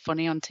can be a bit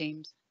funny on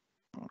Teams.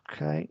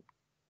 Okay,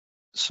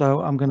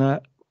 so I'm going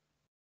to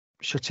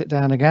shut it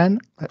down again.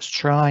 Let's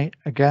try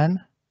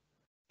again.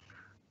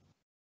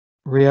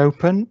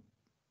 Reopen.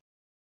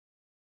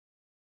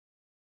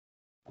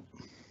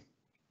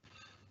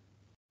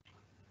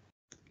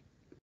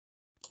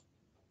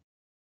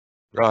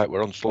 Right,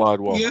 we're on slide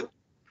 1. Yep.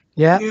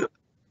 Yeah. Yep.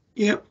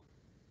 Yep.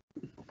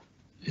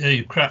 Yeah,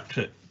 you cracked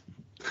it.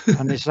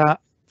 And is that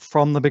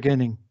from the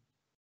beginning?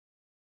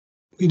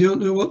 We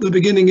don't know what the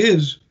beginning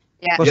is.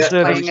 Yeah,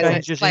 playing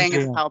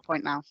as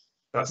PowerPoint now.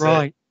 That's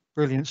right.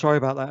 Brilliant. Sorry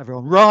about that,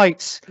 everyone.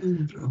 Right.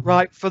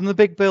 Right. From the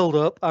big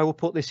build-up, I will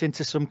put this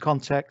into some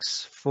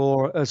context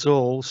for us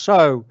all.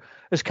 So,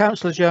 as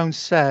Councillor Jones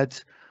said,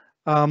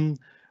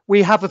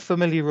 we have a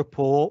familiar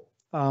report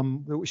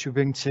which we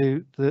bring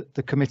to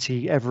the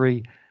committee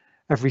every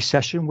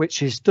session,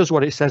 which does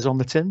what it says on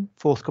the tin,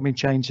 forthcoming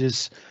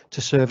changes to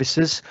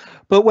services.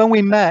 But when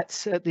we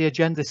met at the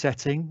agenda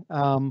setting,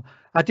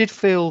 I did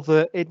feel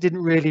that it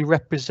didn't really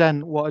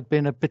represent what had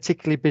been a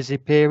particularly busy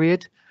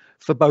period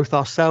for both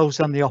ourselves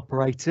and the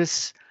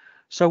operators.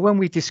 So when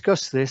we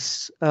discussed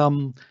this,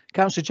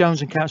 Councillor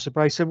Jones and Councillor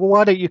Bray said, well,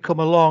 why don't you come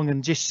along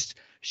and just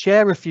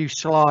share a few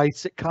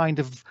slides that kind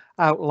of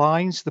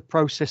outlines the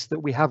process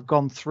that we have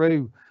gone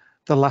through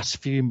the last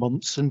few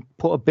months and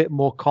put a bit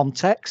more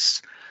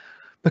context,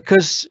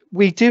 because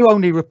we do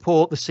only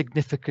report the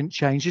significant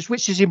changes,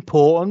 which is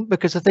important,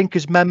 because I think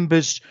as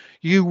members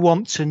you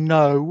want to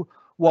know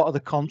what are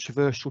the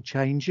controversial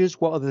changes,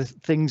 what are the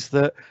things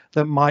that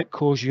might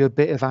cause you a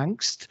bit of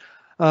angst,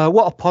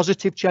 what are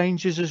positive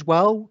changes as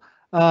well,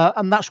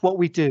 and that's what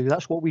we do.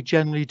 That's what we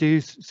generally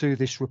do through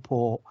this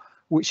report,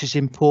 which is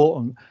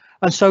important.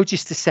 And so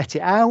just to set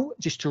it out,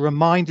 just to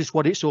remind us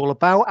what it's all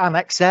about,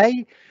 Annex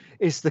A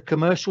is the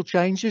commercial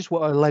changes,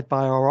 what are led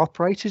by our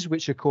operators,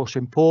 which of course are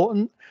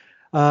important.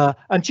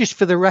 And just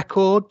for the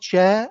record,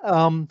 Chair,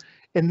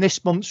 in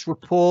this month's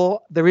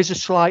report, there is a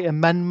slight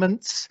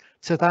amendment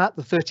to that,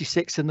 the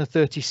 36 and the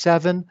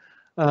 37,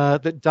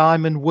 that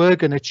Diamond were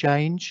going to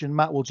change, and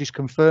Matt will just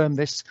confirm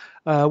this.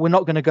 We're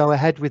not going to go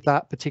ahead with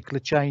that particular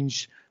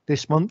change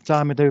this month.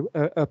 Diamond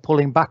are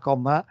pulling back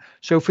on that.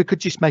 So if we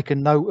could just make a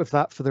note of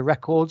that for the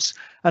records.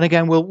 And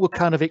again, we'll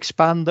kind of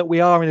expand that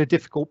we are in a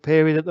difficult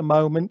period at the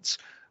moment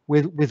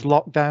with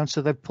lockdown,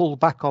 so they've pulled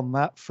back on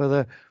that for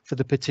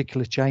the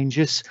particular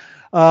changes.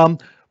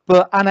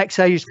 But Annex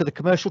A is for the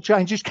commercial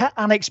changes.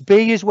 Annex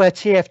B is where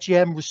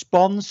TFGM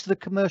responds to the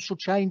commercial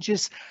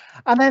changes,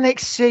 and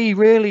Annex C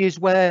really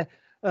is where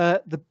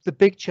the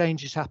big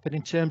changes happen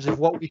in terms of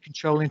what we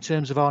control in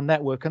terms of our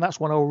network, and that's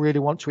what I really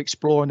want to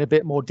explore in a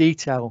bit more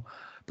detail.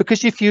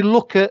 Because if you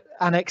look at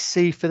Annex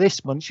C for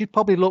this month, you'd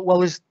probably look, well,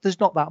 there's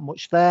not that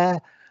much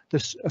there.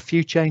 There's a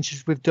few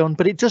changes we've done,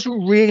 but it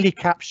doesn't really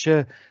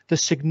capture the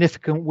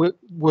significant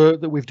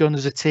work that we've done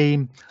as a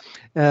team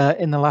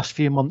in the last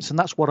few months, and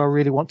that's what I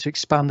really want to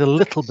expand a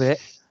little bit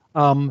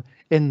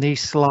in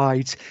these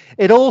slides.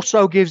 It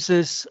also gives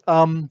us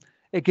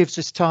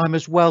time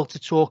as well to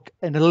talk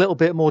in a little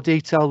bit more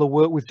detail the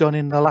work we've done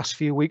in the last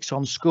few weeks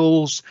on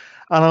schools,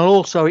 and I'll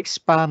also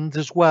expand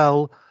as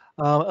well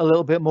a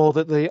little bit more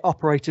that the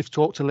operators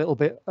talked a little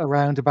bit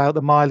around about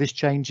the mileage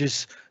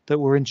changes that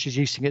we're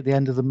introducing at the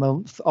end of the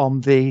month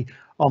on the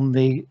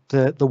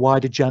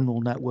wider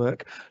general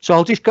network. So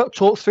I'll just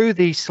talk through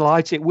these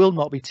slides. It will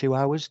not be 2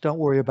 hours, don't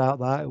worry about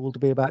that. It will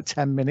be about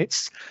 10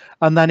 minutes,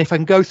 and then if I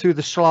can go through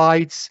the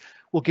slides,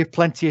 we'll give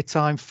plenty of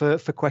time for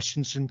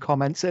questions and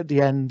comments at the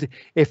end,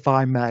 if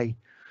I may.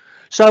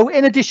 So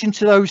in addition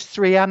to those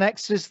 3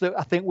 annexes that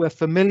I think we're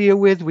familiar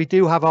with, we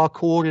do have our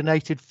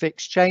coordinated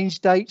fixed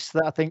change dates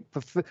that I think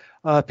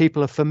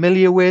people are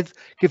familiar with,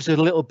 gives us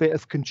a little bit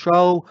of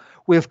control.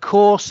 We of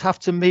course have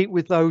to meet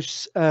with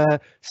those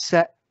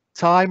set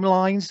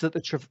timelines that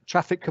the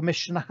traffic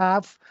commissioner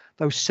have,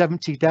 those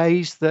 70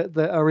 days that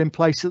are in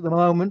place at the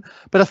moment.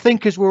 But I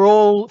think as we're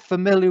all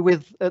familiar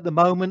with at the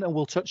moment, and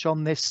we'll touch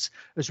on this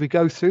as we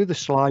go through the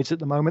slides at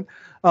the moment,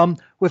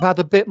 we've had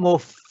a bit more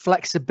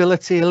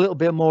flexibility, a little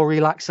bit more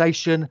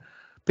relaxation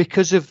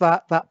because of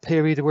that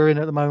period we're in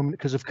at the moment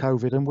because of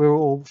COVID, and we're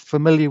all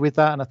familiar with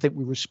that, and I think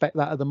we respect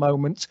that at the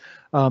moment.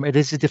 It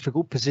is a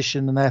difficult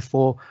position, and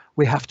therefore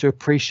we have to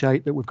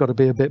appreciate that we've got to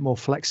be a bit more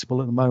flexible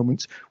at the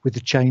moment with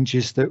the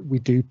changes that we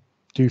do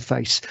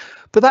face.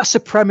 But that's the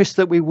premise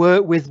that we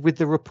work with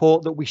the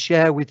report that we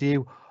share with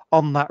you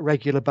on that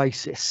regular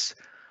basis.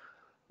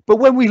 But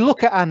when we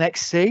look at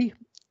Annex C,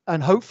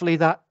 and hopefully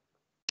that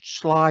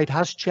slide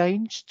has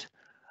changed,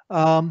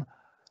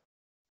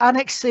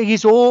 Annex C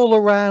is all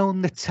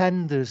around the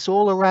tenders,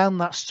 all around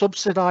that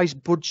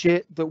subsidised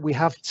budget that we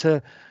have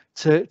to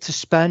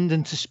spend,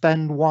 and to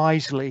spend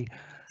wisely.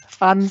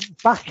 And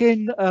back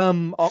in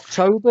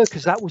October,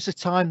 because that was the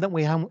time that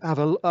we have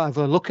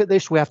a look at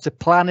this, we have to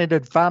plan in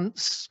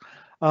advance.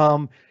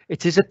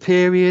 It is a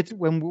period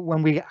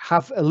when we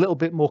have a little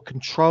bit more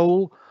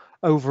control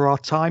over our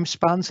time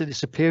spans, and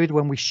it's a period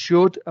when we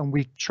should, and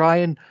we try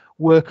and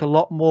work a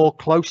lot more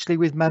closely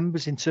with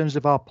members in terms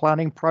of our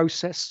planning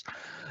process.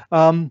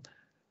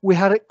 We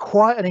had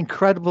quite an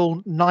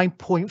incredible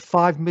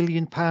 £9.5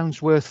 million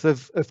worth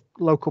of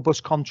local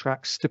bus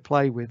contracts to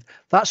play with.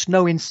 That's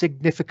no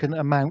insignificant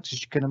amount,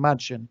 as you can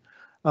imagine.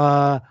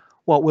 What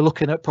we're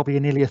looking at probably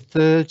nearly a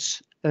third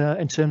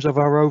in terms of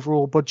our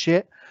overall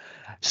budget.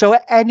 So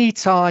at any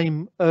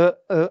time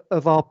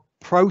of our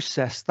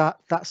process,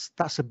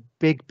 that's a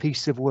big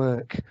piece of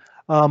work.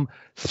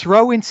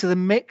 Throw into the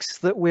mix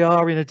that we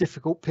are in a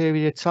difficult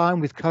period of time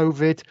with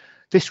COVID.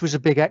 This was a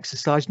big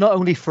exercise, not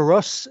only for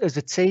us as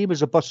a team,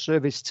 as a bus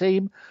service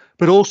team,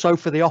 but also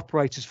for the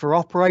operators. For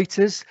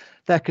operators,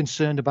 they're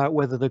concerned about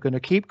whether they're going to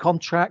keep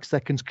contracts. They're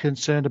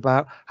concerned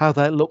about how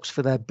that looks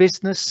for their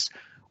business,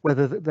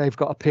 whether they've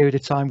got a period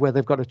of time where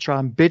they've got to try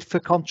and bid for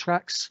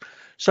contracts.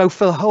 So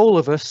for the whole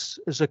of us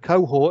as a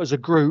cohort, as a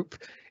group,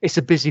 it's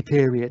a busy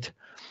period.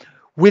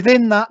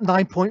 Within that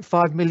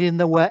 9.5 million,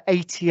 there were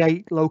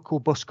 88 local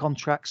bus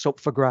contracts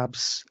up for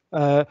grabs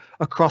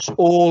across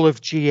all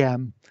of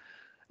GM.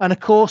 And of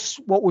course,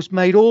 what was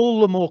made all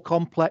the more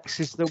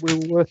complex is that we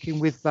were working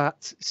with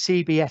that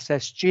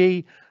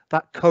CBSSG,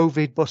 that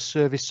COVID bus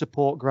service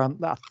support grant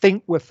that I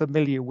think we're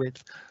familiar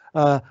with.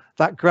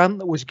 That grant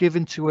that was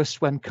given to us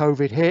when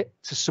COVID hit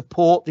to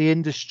support the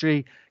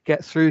industry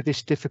get through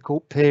this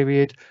difficult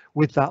period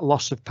with that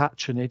loss of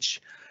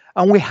patronage.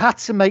 And we had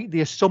to make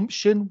the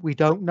assumption, we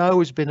don't know,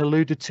 has been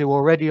alluded to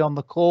already on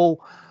the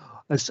call,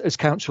 as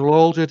Councillor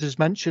Aldred has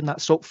mentioned,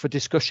 that's up for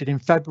discussion in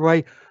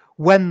February,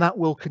 when that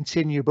will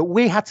continue. But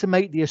we had to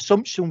make the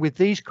assumption with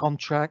these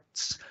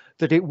contracts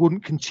that it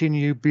wouldn't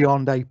continue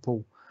beyond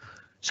April.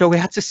 So we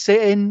had to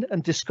sit in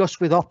and discuss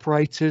with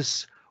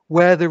operators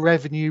where the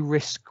revenue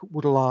risk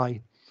would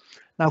lie.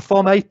 Now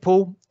from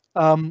April,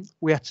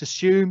 we had to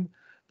assume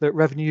that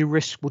revenue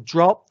risk would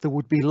drop, there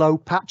would be low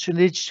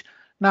patronage.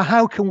 Now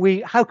how can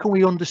we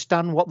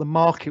understand what the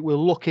market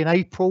will look in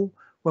April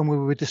when we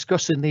were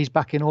discussing these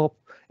back in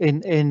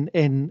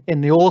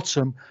the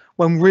autumn,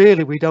 when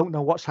really we don't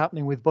know what's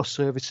happening with bus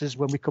services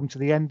when we come to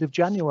the end of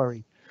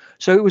January.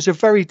 So it was a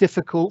very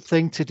difficult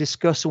thing to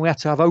discuss, and we had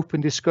to have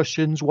open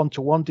discussions,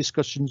 one-to-one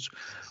discussions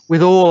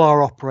with all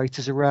our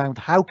operators around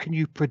how can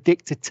you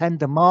predict a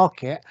tender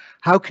market?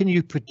 How can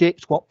you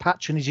predict what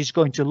patronage is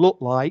going to look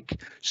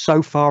like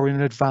so far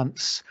in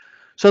advance?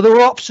 So there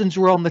were options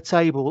were on the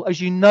table. As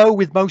you know,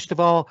 with most of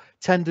our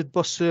tendered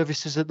bus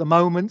services at the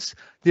moment,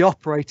 the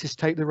operators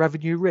take the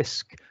revenue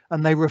risk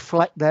and they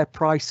reflect their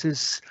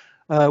prices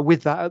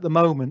with that at the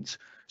moment.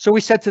 So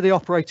we said to the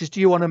operators, do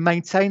you want to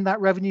maintain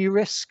that revenue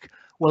risk?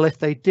 Well, if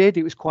they did,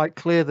 it was quite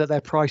clear that their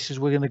prices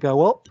were going to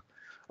go up,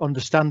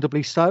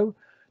 understandably so.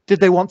 Did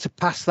they want to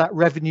pass that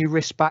revenue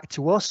risk back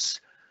to us?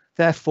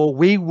 Therefore,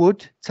 we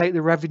would take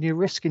the revenue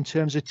risk in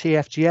terms of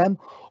TFGM,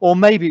 or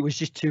maybe it was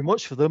just too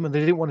much for them and they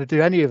didn't want to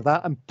do any of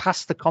that and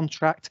pass the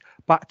contract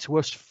back to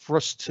us for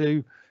us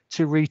to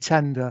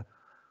re-tender.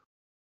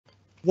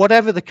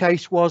 Whatever the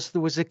case was,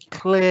 there was a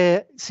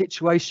clear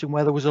situation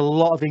where there was a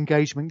lot of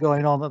engagement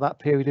going on at that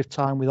period of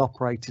time with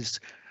operators.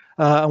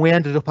 And we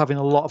ended up having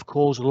a lot of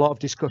calls, a lot of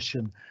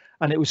discussion.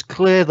 And it was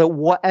clear that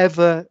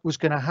whatever was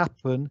going to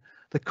happen,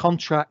 the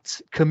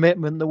contract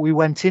commitment that we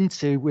went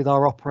into with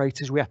our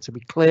operators, we had to be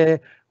clear,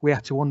 we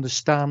had to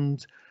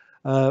understand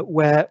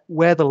where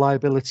the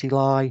liability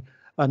lie,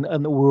 and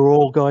that we were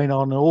all going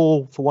on,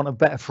 all, for want of a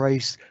better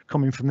phrase,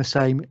 coming from the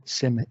same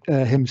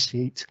hymn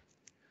sheet.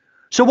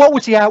 So what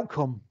was the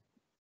outcome?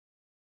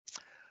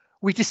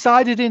 We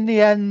decided in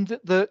the end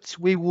that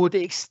we would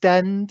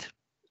extend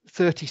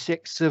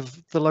 36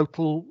 of the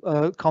local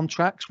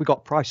contracts. We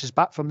got prices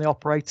back from the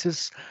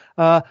operators.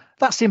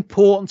 That's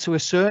important to a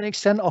certain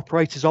extent.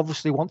 Operators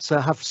obviously want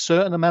to have a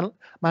certain amount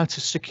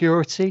of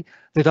security.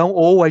 They don't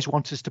always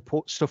want us to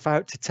put stuff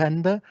out to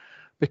tender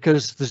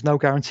because there's no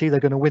guarantee they're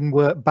going to win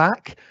work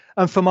back.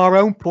 And from our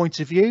own point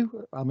of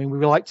view, I mean,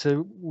 we like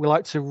to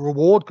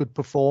reward good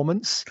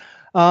performance.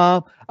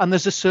 And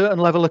there's a certain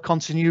level of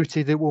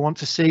continuity that we want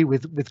to see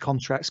with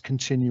contracts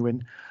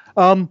continuing.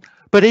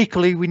 But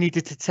equally, we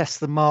needed to test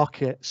the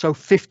market. So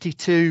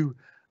 52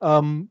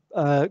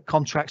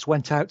 contracts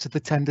went out to the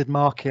tendered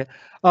market.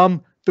 There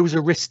was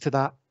a risk to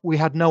that. We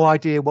had no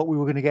idea what we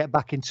were going to get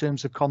back in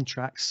terms of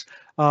contracts.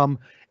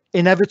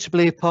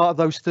 Inevitably, a part of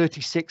those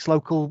 36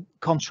 local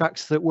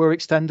contracts that were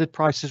extended,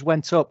 prices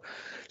went up.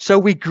 So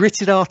we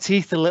gritted our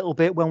teeth a little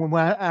bit when we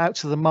went out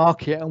to the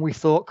market and we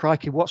thought,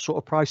 crikey, what sort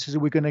of prices are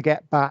we going to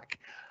get back?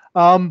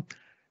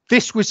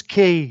 This was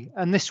key,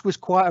 and this was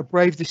quite a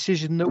brave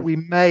decision that we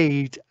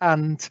made.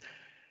 And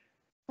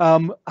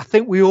I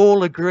think we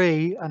all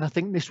agree, and I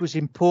think this was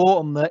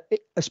important, that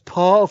as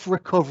part of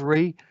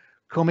recovery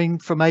coming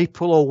from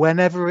April or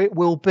whenever it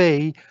will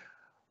be,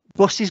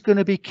 bus is going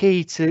to be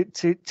key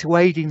to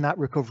aiding that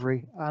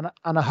recovery.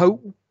 And I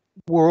hope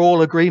we're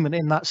all agreement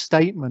in that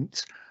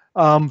statement.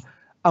 And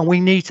we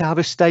need to have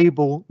a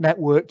stable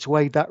network to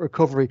aid that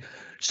recovery.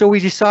 So we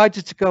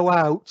decided to go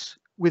out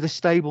with a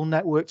stable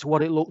network to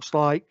what it looks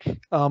like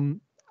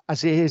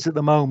as it is at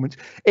the moment.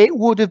 It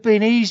would have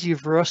been easier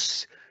for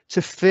us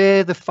to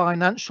fear the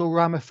financial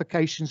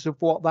ramifications of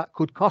what that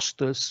could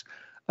cost us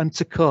and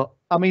to cut.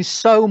 I mean,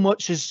 so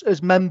much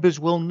as members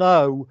will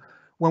know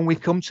when we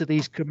come to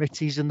these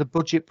committees, and the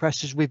budget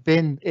presses we've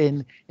been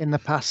in the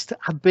past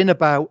have been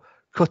about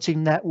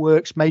cutting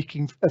networks,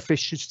 making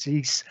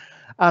efficiencies.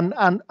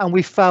 And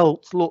we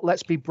felt, look,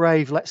 let's be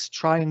brave. Let's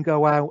try and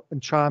go out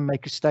and try and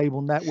make a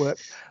stable network.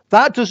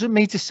 That doesn't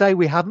mean to say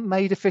we haven't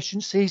made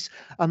efficiencies,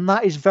 and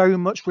that is very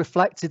much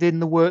reflected in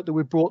the work that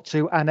we brought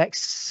to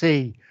Annex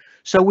C.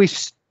 So we've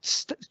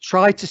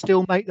tried to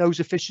still make those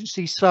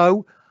efficiencies.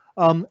 So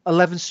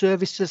 11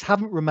 services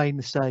haven't remained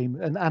the same,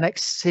 and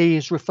Annex C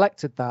has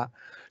reflected that.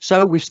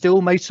 So we've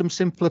still made some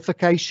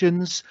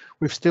simplifications,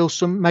 we've still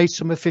made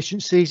some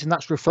efficiencies, and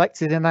that's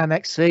reflected in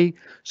Annex C.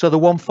 So the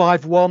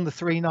 151, the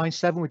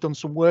 397, we've done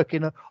some work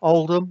in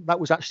Oldham. That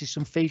was actually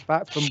some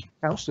feedback from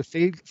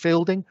Councillor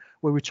Fielding,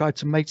 where we tried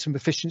to make some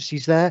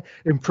efficiencies there.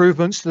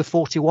 Improvements to the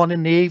 41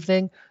 in the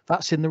evening,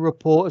 that's in the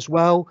report as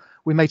well.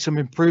 We made some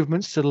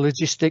improvements to the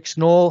logistics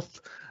north.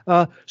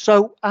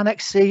 So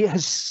Annex C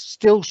has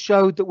still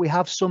showed that we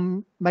have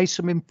made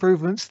some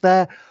improvements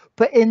there,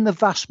 but in the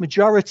vast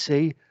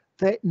majority,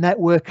 the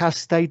network has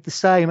stayed the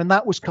same. And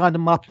that was kind of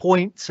my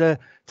point to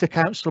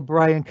Councillor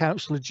Bray and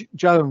Councillor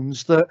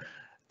Jones, that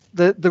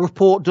the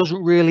report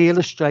doesn't really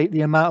illustrate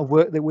the amount of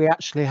work that we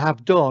actually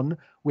have done.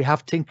 We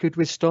have tinkered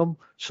with some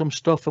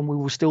stuff, and we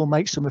will still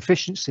make some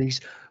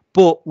efficiencies,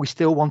 but we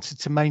still wanted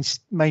to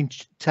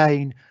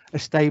maintain a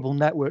stable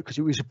network because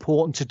it was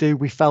important to do,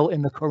 we felt,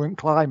 in the current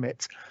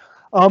climate.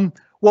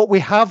 What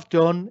we have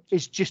done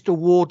is just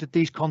awarded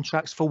these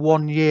contracts for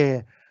 1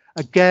 year.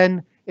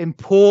 Again,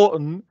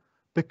 important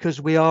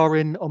because we are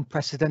in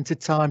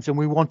unprecedented times and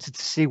we wanted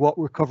to see what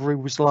recovery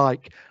was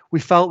like. We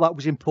felt that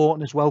was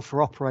important as well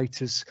for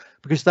operators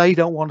because they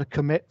don't want to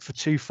commit for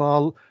too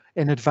far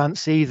in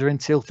advance either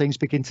until things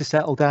begin to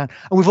settle down.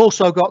 And we've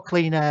also got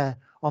clean air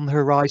on the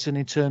horizon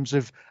in terms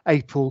of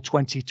April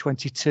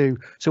 2022.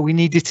 So we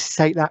needed to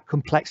take that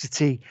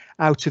complexity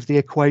out of the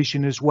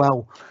equation as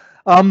well.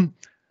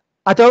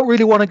 I don't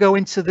really want to go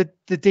into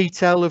the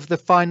detail of the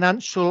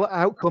financial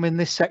outcome in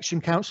this section,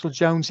 Councillor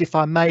Jones, if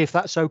I may, if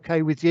that's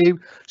okay with you.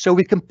 So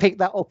we can pick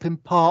that up in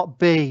part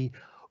B.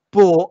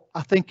 But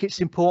I think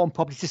it's important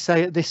probably to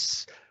say at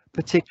this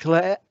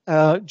particular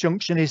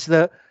junction is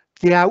that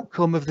the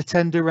outcome of the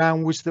tender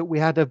round was that we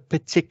had a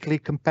particularly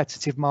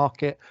competitive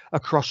market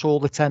across all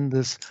the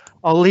tenders.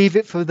 I'll leave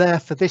it for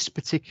this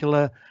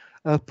particular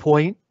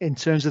point in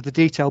terms of the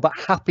detail, but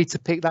happy to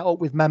pick that up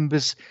with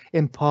members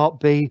in part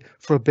B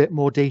for a bit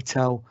more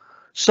detail.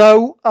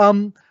 So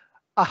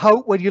I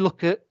hope when you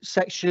look at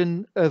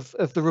section of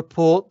the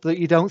report that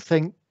you don't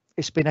think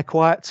it's been a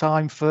quiet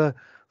time for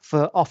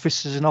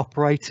officers and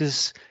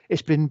operators.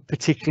 It's been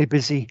particularly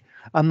busy,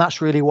 and that's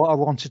really what I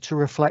wanted to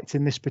reflect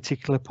in this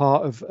particular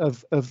part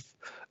of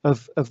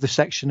the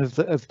section of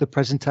the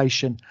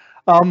presentation.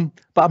 But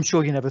I'm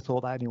sure you never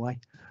thought that anyway.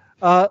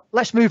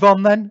 Let's move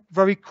on then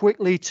very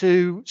quickly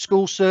to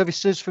school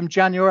services from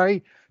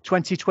January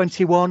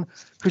 2021,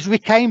 because we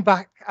came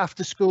back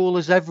after school,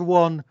 as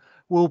everyone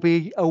will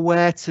be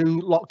aware, to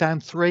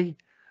lockdown 3.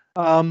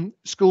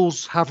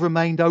 Schools have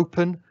remained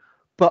open,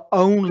 but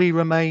only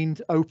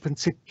remained open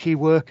to key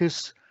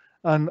workers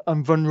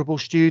and vulnerable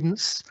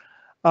students.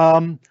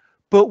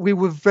 But we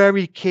were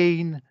very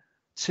keen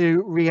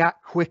to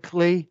react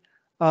quickly.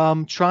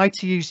 Try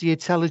to use the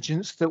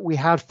intelligence that we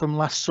had from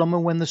last summer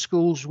when the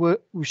schools were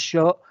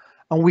shut,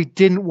 and we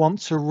didn't want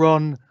to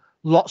run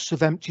lots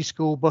of empty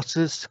school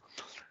buses.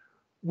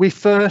 We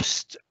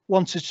first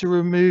wanted to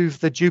remove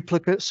the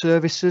duplicate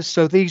services.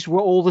 So these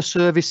were all the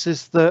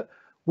services that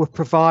were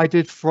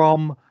provided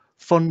from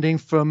funding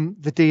from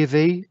the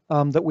DV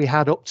that we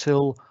had up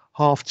till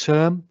half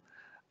term.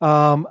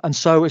 And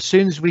so as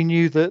soon as we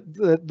knew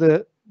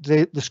that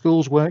the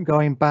schools weren't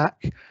going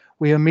back,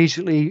 we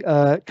immediately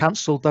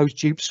cancelled those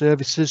dupe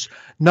services,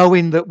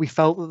 knowing that we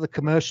felt that the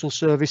commercial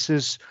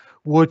services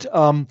would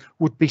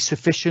be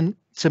sufficient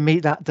to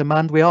meet that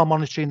demand. We are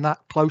monitoring that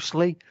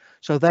closely,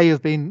 so they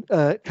have been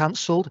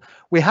cancelled.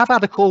 We have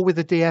had a call with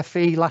the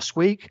DFE last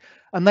week,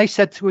 and they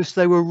said to us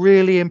they were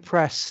really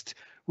impressed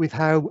with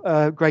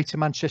how Greater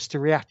Manchester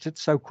reacted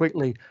so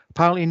quickly.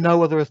 Apparently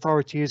no other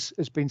authority has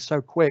been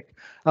so quick.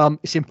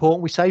 It's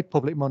important we save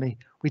public money.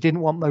 We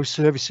didn't want those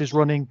services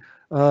running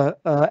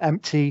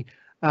empty,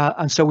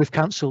 and so we've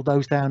cancelled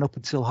those down up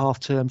until half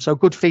term. So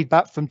good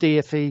feedback from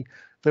DFE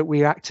that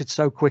we acted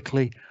so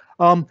quickly.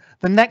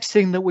 The next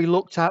thing that we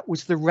looked at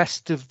was the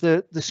rest of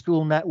the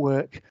school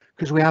network,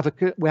 because we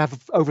have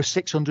over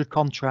 600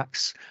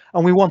 contracts,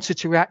 and we wanted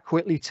to react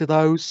quickly to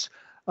those.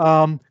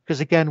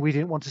 Because again, we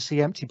didn't want to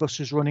see empty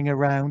buses running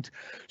around.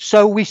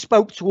 So we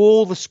spoke to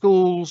all the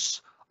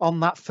schools on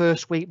that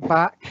first week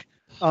back,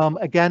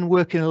 again,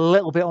 working a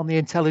little bit on the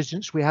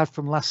intelligence we had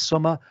from last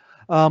summer.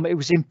 It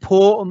was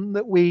important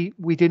that we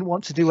didn't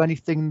want to do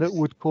anything that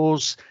would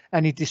cause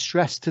any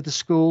distress to the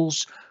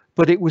schools,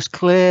 but it was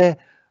clear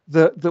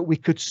that we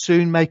could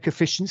soon make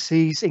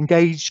efficiencies,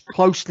 engage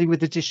closely with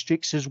the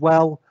districts as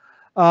well.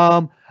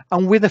 And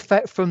with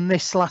effect from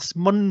this last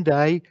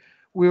Monday,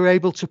 we were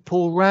able to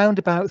pull round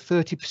about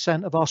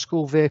 30% of our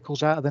school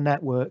vehicles out of the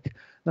network.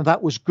 Now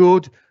that was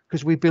good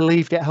because we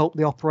believed it helped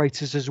the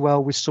operators as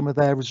well with some of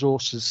their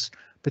resources,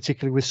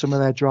 particularly with some of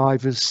their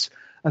drivers.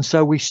 And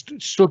so we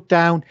stood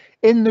down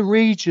in the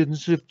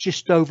regions of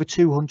just over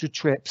 200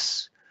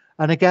 trips.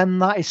 And again,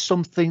 that is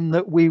something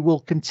that we will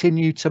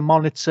continue to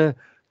monitor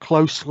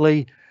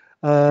closely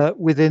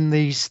within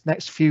these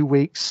next few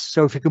weeks.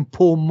 So if we can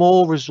pull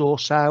more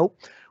resource out,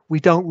 we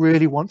don't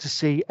really want to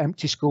see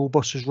empty school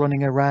buses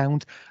running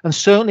around. And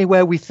certainly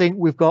where we think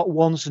we've got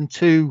 1s and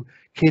 2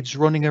 kids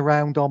running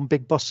around on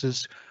big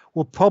buses,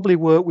 we'll probably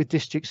work with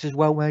districts as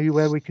well, maybe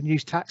where we can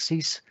use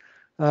taxis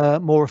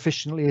more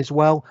efficiently as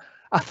well.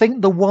 I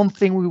think the one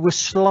thing we were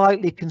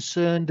slightly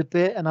concerned a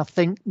bit, and I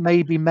think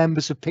maybe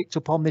members have picked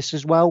up on this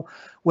as well,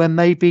 where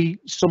maybe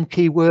some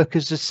key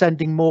workers are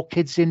sending more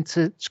kids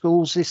into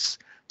schools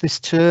this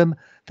term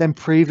than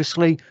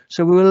previously.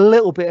 So we were a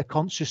little bit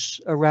conscious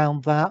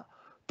around that.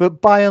 But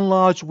by and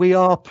large, we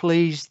are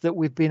pleased that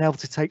we've been able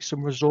to take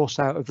some resource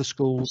out of the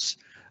schools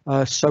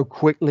so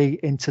quickly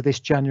into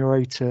this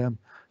January term.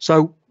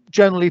 So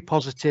generally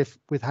positive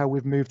with how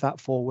we've moved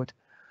that forward.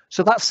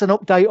 So that's an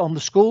update on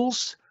the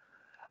schools.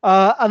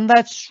 And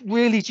that's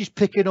really just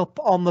picking up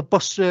on the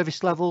bus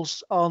service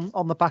levels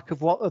on the back of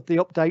the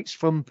updates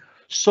from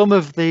some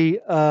of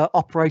the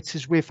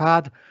operators we've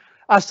had.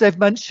 As they've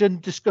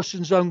mentioned,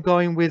 discussions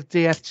ongoing with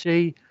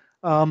DFT.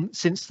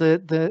 Since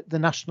the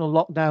national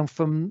lockdown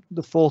from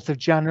the 4th of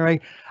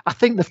January. I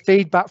think the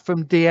feedback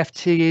from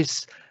DFT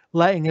is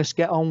letting us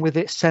get on with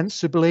it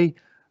sensibly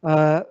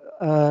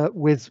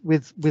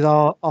with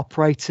our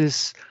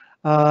operators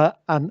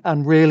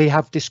and really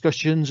have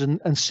discussions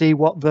and see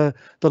what the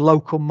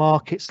local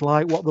market's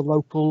like, what the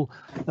local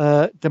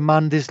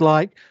demand is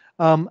like.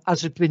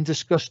 As has been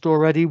discussed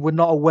already, we're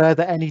not aware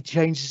that any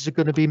changes are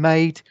going to be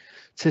made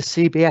to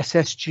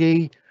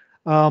CBSSG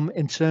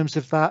in terms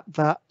of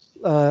that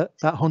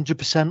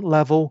 100%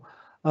 level,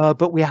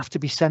 but we have to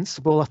be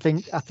sensible. I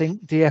think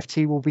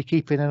DFT will be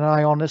keeping an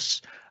eye on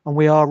us, and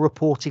we are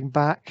reporting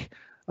back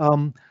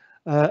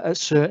at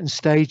certain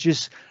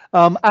stages.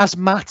 As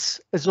Matt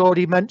has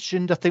already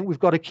mentioned, I think we've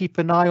got to keep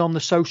an eye on the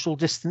social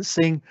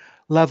distancing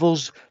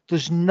levels.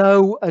 There's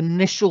no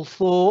initial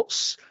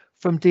thoughts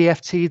from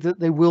DFT that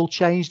they will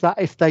change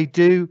that. If they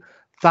do,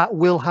 that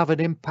will have an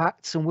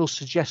impact and will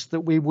suggest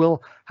that we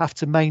will have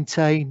to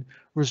maintain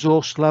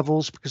resource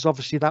levels, because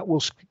obviously that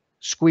will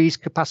squeeze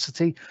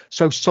capacity.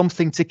 So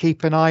something to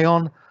keep an eye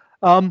on.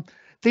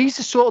 These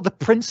are sort of the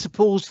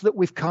principles that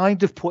we've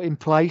kind of put in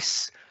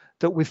place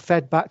that we've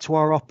fed back to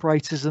our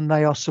operators and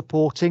they are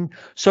supporting.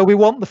 So we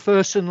want the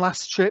first and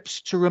last trips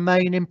to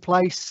remain in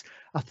place.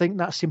 I think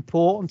that's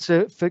important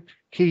for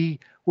key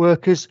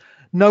workers.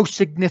 No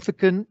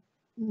significant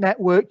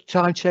network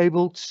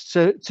timetable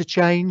to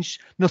change,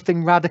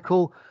 nothing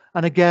radical.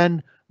 And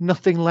again,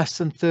 nothing less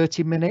than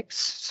 30 minutes,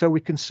 so we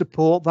can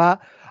support that.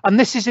 And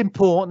this is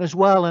important as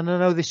well, and I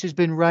know this has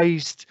been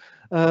raised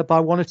by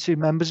 1 or 2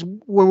 members.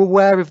 We're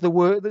aware of the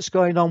work that's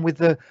going on with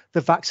the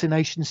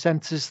vaccination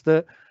centres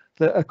that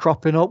are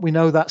cropping up. We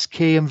know that's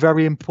key and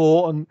very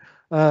important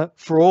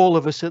for all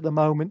of us at the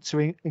moment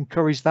to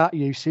encourage that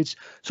usage.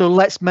 So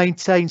let's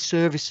maintain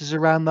services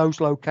around those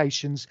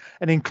locations,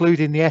 and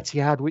including the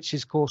Etihad, which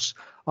is of course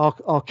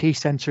our key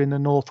centre in the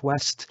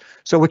northwest.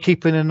 So we're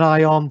keeping an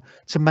eye on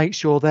to make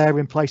sure they're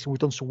in place, and we've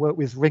done some work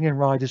with Ring and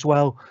Ride as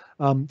well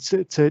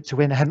to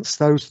enhance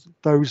those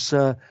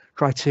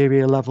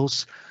criteria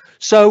levels.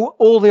 So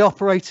all the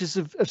operators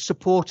have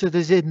supported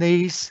us in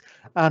these.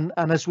 and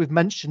as we've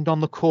mentioned on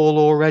the call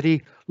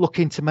already,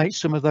 looking to make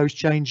some of those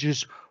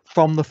changes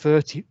from the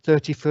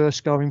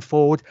 31st going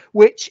forward,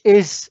 which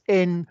is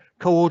in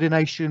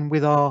coordination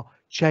with our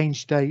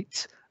change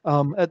date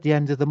at the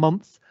end of the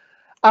month.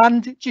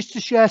 And just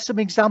to share some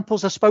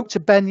examples, I spoke to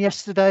Ben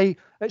yesterday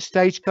at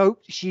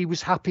Stagecoach. She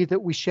was happy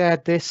that we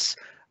shared this,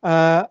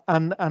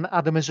 and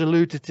Adam has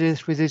alluded to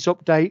this with his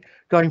update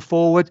going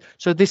forward.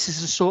 So this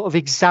is a sort of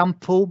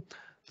example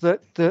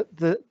that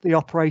the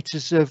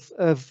operators have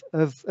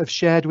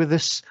shared with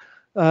us.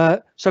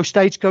 So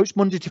Stagecoach,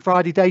 Monday to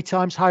Friday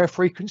daytimes, higher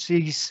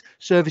frequencies,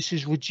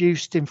 services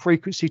reduced in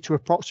frequency to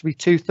approximately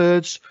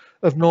 2/3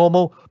 of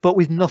normal, but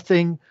with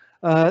nothing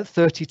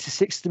 30 to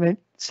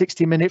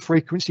 60-minute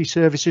frequency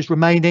services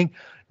remaining.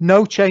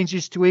 No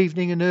changes to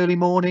evening and early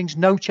mornings,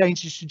 no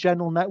changes to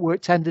general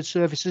network tendered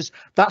services.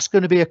 That's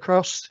going to be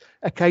across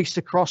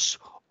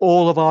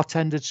all of our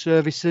tendered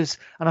services,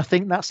 and I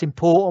think that's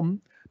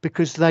important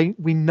because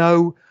we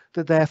know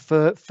that they're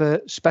for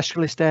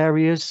specialist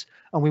areas,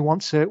 and we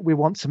want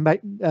to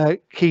make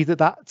key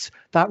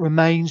that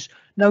remains.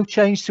 No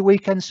change to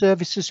weekend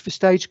services for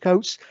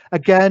Stagecoach.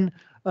 Again,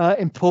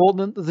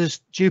 important that there's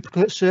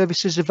duplicate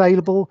services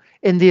available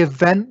in the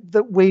event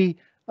that we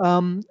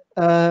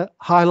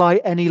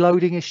highlight any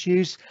loading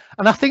issues.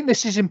 And I think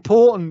this is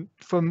important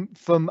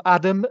from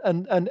Adam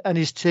and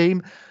his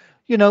team.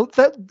 You know,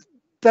 that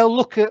they'll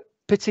look at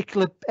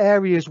particular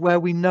areas where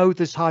we know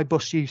there's high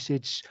bus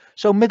usage.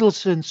 So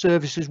Middleton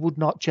services would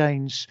not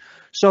change.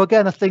 So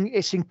again, I think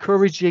it's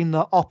encouraging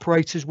that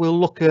operators will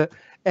look at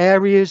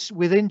areas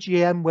within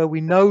GM where we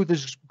know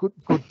there's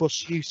good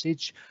bus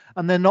usage,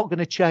 and they're not going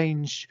to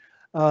change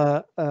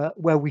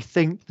where we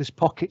think there's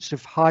pockets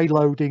of high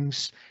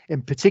loadings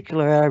in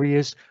particular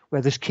areas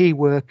where there's key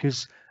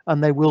workers,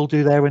 and they will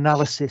do their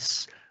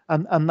analysis,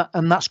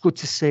 and that's good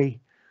to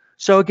see.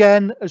 So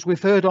again, as we've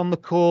heard on the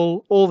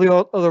call, all the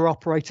other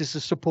operators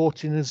are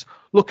supporting us,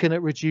 looking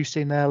at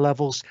reducing their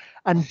levels,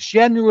 and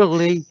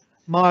generally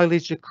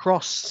mileage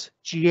across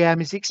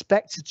GM is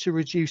expected to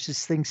reduce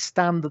as things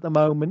stand at the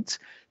moment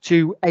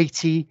to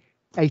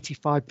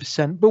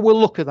 80-85%. But we'll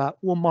look at that,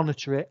 we'll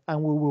monitor it,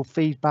 and we will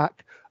feed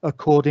back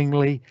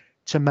accordingly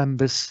to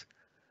members.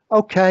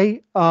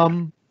 Okay,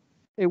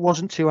 it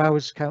wasn't 2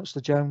 hours,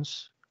 Councillor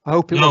Jones. I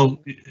hope it wasn't.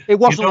 It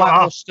wasn't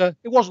lackluster.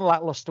 It wasn't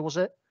lackluster, was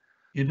it?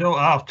 You don't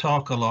have to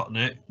talk a lot,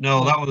 Nick.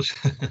 No, that was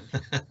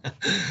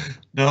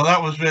no,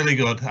 that was really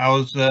good. I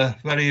was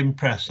very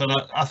impressed, and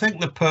I think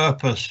the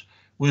purpose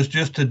was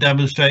just to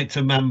demonstrate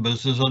to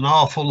members there's an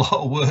awful lot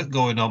of work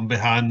going on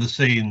behind the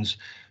scenes,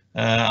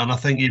 and I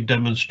think you've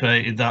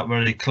demonstrated that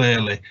very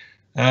clearly.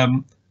 I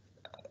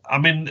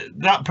mean,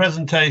 that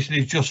presentation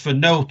is just for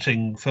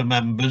noting for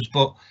members,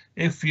 but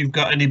if you've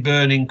got any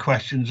burning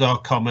questions or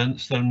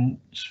comments, then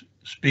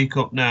speak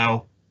up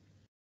now.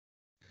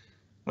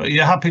 But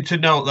you're happy to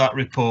note that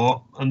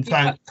report, and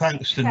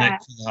thanks to Nick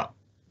for that.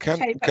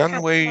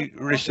 Can we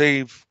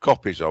receive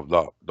copies of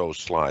those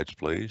slides,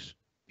 please?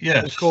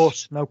 Yes, of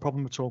course, no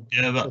problem at all.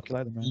 Yeah, we'll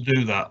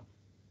do that.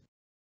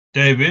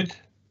 David?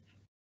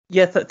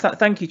 Yeah,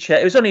 thank you,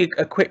 Chair. It was only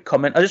a quick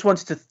comment. I just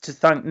wanted to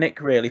thank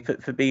Nick really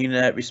for being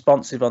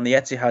responsive on the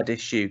Etihad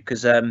issue,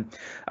 because I've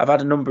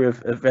had a number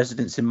of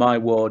residents in my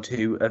ward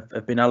who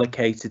have been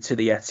allocated to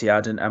the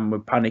Etihad and were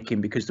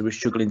panicking because they were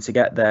struggling to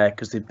get there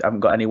because they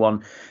haven't got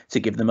anyone to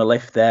give them a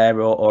lift there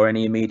or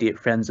any immediate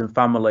friends and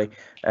family.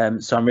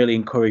 So I'm really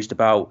encouraged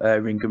about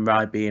Ring and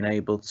Ride being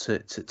able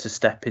to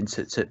step in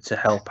to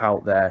help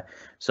out there.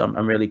 So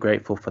I'm really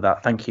grateful for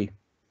that. Thank you.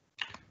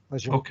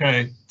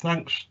 Okay,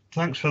 thanks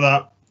for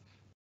that.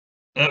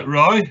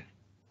 Roy,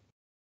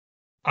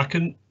 I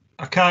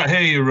can't hear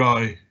you,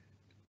 Roy.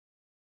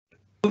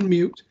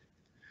 Unmute.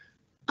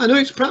 I know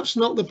it's perhaps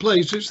not the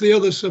place, it's the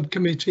other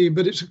subcommittee,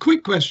 but it's a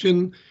quick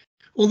question.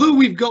 Although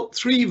we've got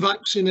 3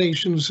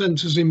 vaccination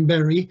centres in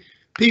Bury,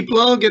 people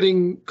are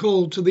getting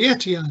called to the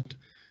Etihad.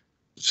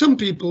 Some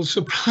people,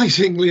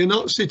 surprisingly, are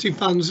not City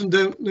fans and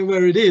don't know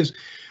where it is.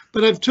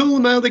 But I've told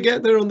them how they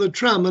get there on the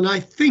tram, and I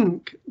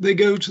think they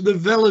go to the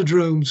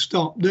Velodrome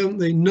stop, don't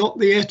they? Not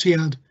the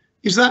Etihad.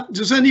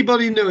 Does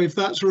anybody know if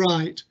that's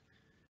right?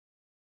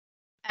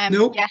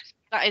 No? Yes,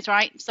 that is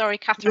right. Sorry,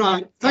 Catherine.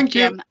 Right, thank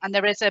you. And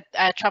there is a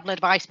travel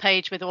advice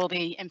page with all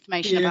the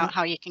information about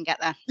how you can get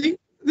there.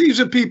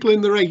 These are people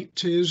in their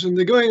 80s, and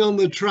they're going on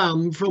the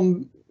tram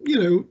from, you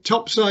know,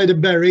 top side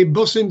of Bury,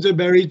 bus into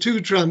Bury,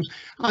 2 trams.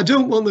 I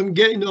don't want them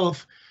getting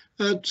off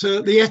at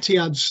the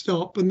Etihad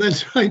stop and then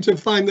trying to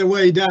find their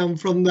way down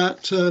from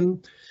that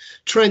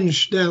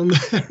trench down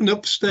there and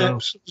up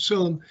steps and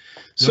so on.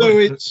 So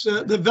it's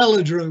the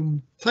Velodrome.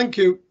 Thank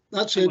you.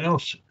 That's it.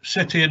 Well,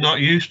 City are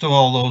not used to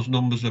all those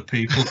numbers of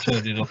people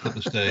turning up at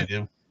the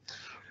stadium.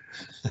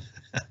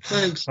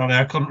 Thanks. Sorry,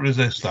 I couldn't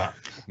resist that.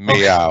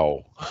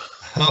 Meow.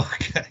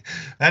 Okay.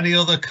 Any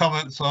other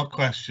comments or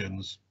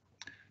questions?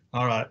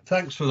 All right.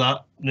 Thanks for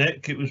that,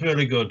 Nick. It was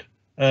really good.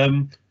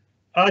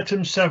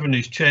 Item 7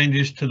 is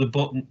changes to the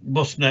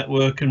bus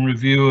network and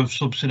review of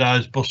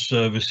subsidised bus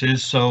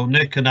services. So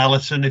Nick and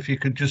Alison, if you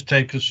could just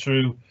take us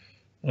through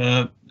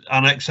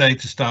Annex A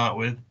to start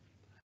with.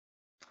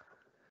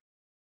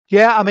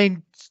 Yeah, I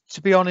mean,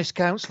 to be honest,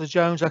 Councillor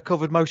Jones, I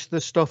covered most of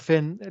the stuff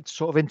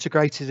sort of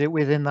integrated it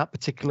within that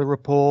particular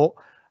report.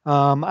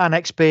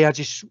 Annex B, I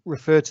just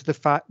referred to the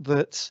fact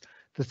that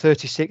the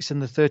 36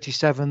 and the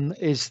 37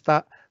 is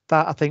that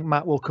I think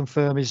Matt will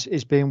confirm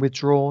is being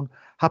withdrawn.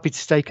 Happy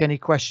to take any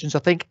questions. I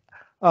think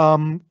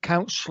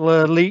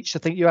Councillor Leach, I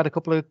think you had a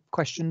couple of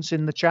questions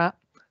in the chat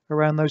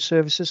around those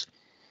services.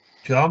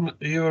 John,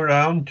 are you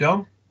around,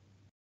 John?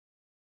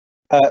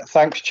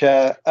 Thanks,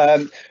 Chair.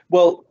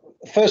 Well,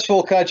 first of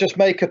all, can I just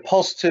make a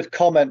positive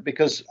comment,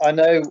 because I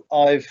know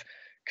I've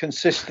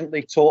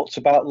consistently talked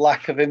about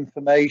lack of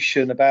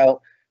information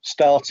about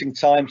starting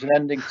times and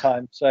ending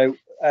times. So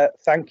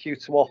thank you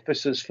to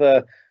officers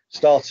for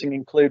starting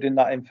including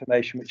that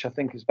information, which I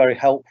think is very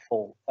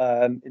helpful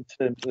in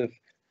terms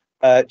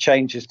of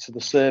changes to the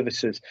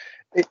services.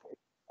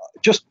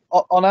 Just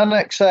on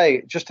Annex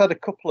A, just had a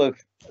couple of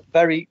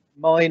very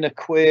minor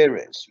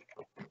queries.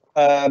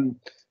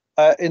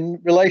 In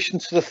relation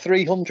to the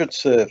 300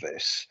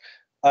 service,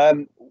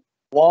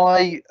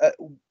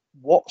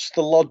 what's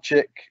the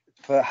logic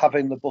for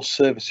having the bus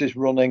services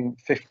running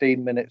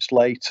 15 minutes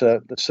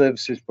later, the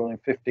services running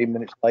 15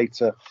 minutes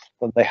later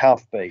than they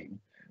have been?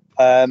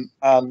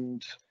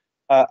 And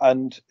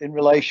in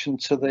relation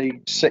to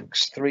the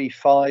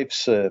 635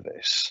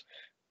 service,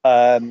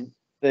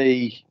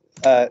 the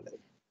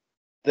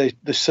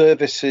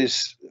service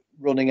is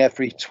running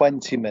every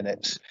 20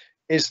 minutes.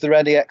 Is there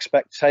any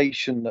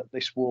expectation that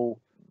this will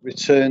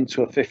return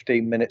to a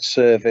 15-minute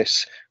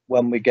service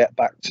when we get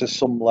back to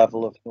some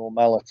level of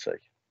normality?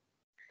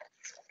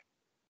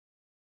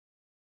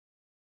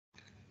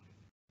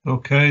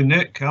 Okay,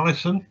 Nick,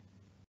 Alison?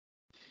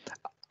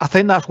 I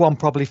think that's one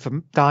probably for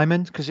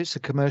Diamond, because it's a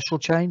commercial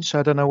change. So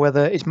I don't know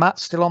whether, is Matt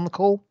still on the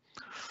call?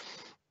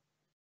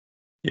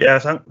 Yeah,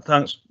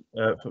 thanks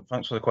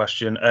for the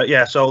question.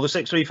 Yeah, so the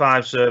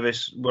 635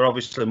 service, we're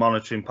obviously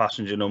monitoring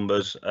passenger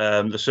numbers.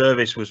 The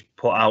service was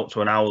put out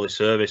to an hourly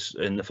service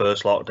in the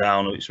first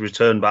lockdown. It's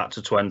returned back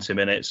to 20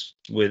 minutes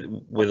with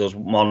us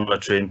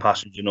monitoring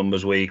passenger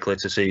numbers weekly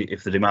to see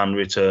if the demand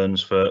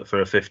returns for a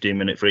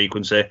 15-minute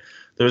frequency.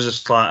 There is a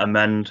slight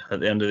amend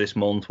at the end of this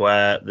month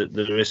where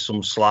there is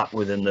some slack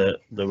within the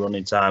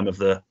running time of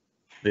the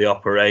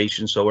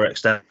operation, so we're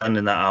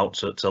extending that out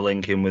to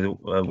link in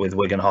with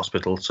Wigan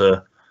Hospital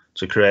to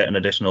create an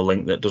additional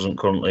link that doesn't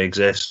currently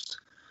exist.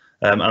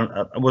 And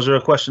was there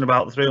a question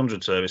about the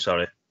 300 service?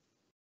 Sorry.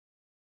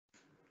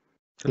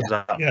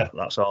 Yeah.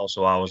 That's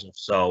also ours.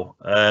 So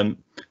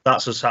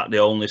that's a Saturday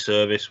only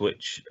service,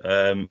 which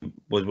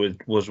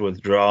was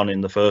withdrawn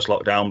in the first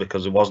lockdown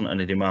because there wasn't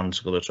any demand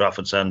to go to the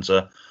Trafford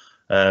Centre.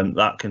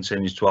 That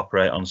continues to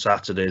operate on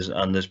Saturdays,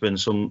 and there's been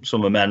some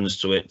amends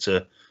to it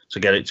to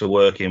get it to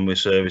work in with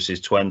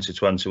services 20,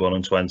 21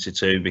 and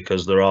 22,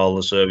 because they're all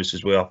the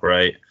services we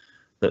operate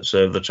that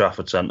serve the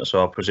Trafford Centre.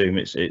 So I presume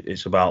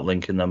it's about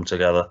linking them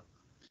together.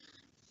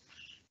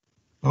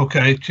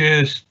 Okay,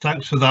 cheers.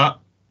 Thanks for that.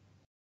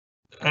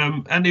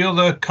 Any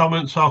other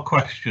comments or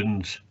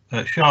questions?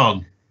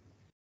 Sean?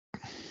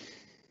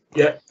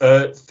 Yeah,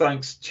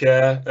 thanks,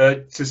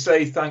 Chair. To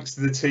say thanks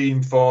to the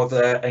team for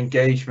their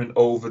engagement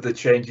over the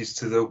changes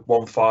to the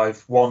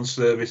 151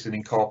 service and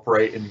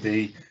incorporating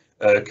the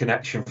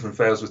connection from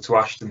Failsworth to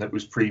Ashton that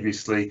was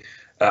previously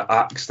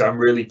axed. I'm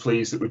really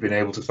pleased that we've been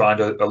able to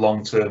find a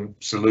long-term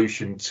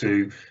solution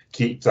to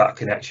keep that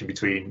connection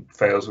between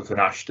Failsworth and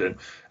Ashton.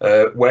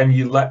 When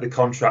you let the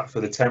contract for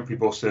the temporary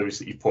bus service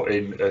that you put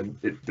in,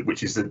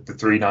 which is the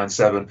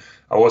 397,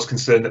 I was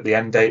concerned that the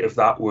end date of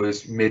that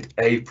was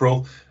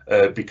mid-April,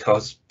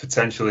 because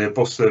potentially a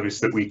bus service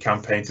that we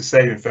campaigned to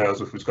save in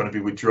Failsworth was going to be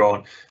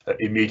withdrawn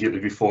immediately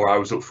before I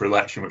was up for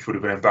election, which would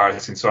have been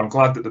embarrassing. So I'm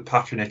glad that the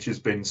patronage has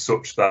been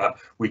such that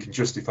we can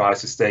justify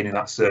sustaining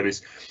that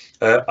service.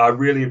 I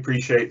really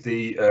appreciate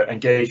the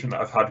engagement that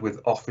I've had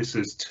with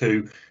officers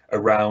too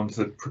around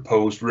the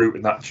proposed route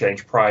and that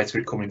change prior to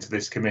it coming to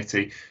this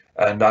committee.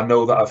 And I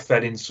know that I've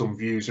fed in some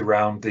views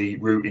around the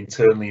route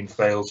internally in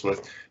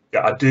Failsworth.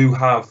 I do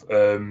have,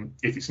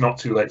 if it's not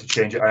too late to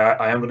change it,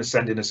 I am going to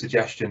send in a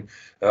suggestion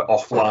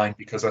offline,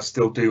 because I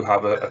still do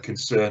have a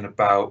concern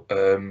about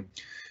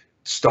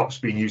stops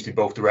being used in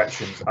both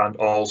directions, and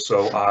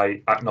also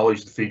I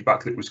acknowledge the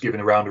feedback that was given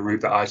around a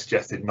route that I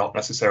suggested not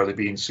necessarily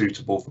being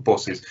suitable for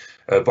buses,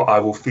 but I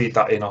will feed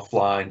that in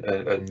offline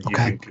and you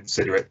can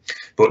consider it.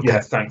 But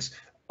yeah, thanks.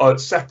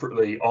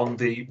 Separately, on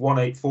the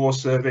 184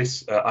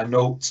 service, I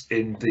note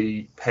in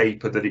the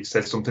paper that it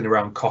says something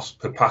around cost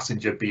per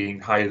passenger being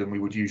higher than we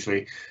would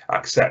usually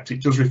accept.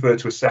 It does refer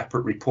to a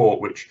separate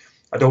report, which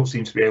I don't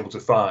seem to be able to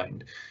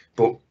find,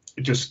 but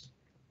just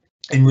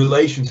in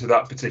relation to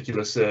that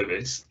particular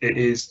service, it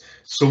is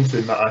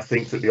something that I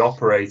think that the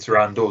operator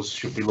and us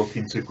should be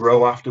looking to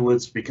grow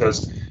afterwards,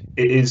 because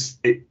it's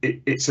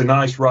a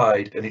nice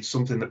ride and it's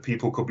something that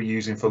people could be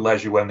using for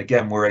leisure when,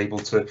 again, we're able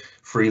to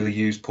freely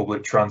use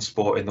public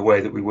transport in the way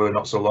that we were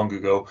not so long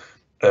ago.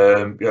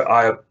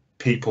 I have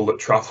people that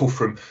travel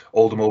from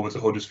Oldham over to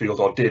Huddersfield,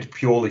 or did,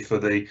 purely for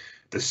the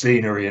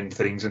scenery and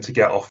things, and to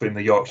get off in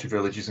the Yorkshire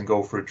villages and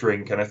go for a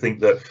drink. And I think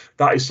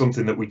that is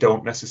something that we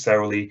don't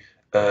necessarily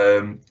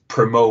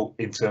promote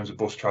in terms of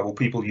bus travel.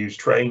 People use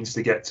trains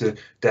to get to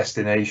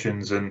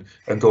destinations and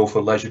go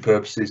for leisure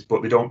purposes,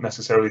 but they don't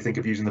necessarily think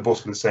of using the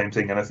bus for the same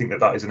thing. And I think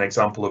that is an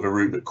example of a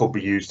route that could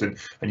be used, and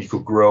you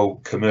could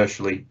grow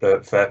commercially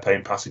fare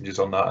paying passengers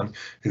on that. And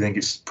I think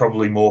it's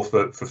probably more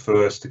for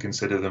First to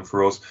consider than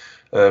for us.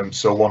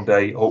 So one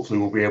day, hopefully,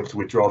 we'll be able to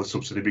withdraw the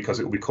subsidy because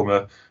it will become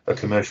a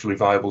commercially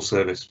viable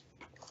service.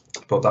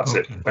 But that's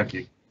it. Thank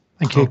you.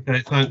 Thank you.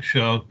 Okay, thanks,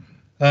 Sean.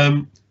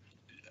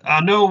 I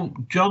know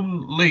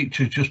John Leach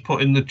has just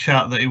put in the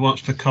chat that he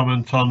wants to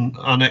comment on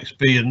Annex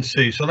B and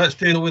C. So let's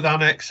deal with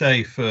Annex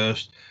A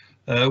first.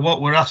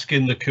 What we're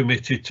asking the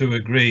committee to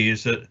agree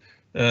is that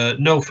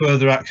no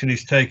further action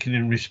is taken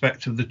in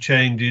respect of the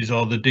changes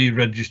or the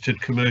deregistered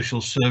commercial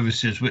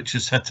services which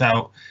are set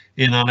out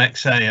in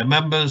Annex A. Are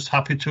members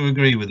happy to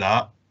agree with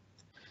that?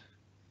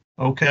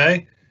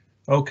 Okay.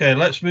 Okay,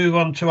 let's move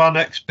on to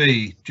Annex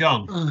B.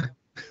 John.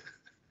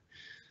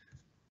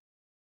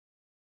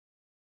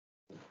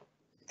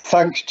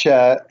 Thanks,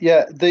 Chair.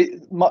 Yeah,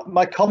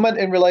 my comment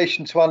in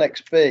relation to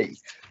Annex B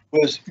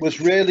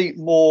was really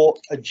more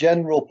a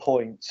general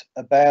point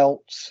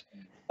about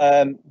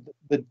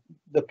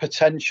the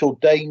potential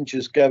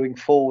dangers going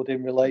forward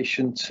in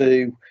relation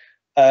to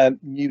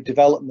new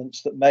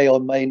developments that may or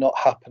may not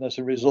happen as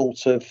a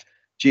result of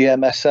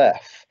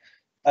GMSF,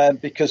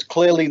 because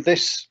clearly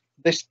this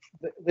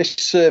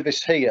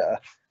service here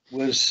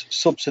was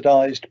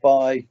subsidised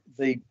by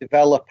the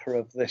developer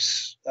of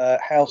this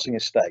housing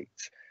estate.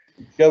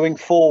 Going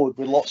forward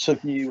with lots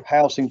of new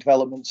housing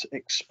developments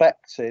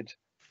expected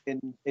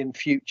in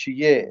future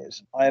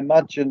years, I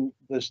imagine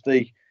there's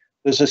a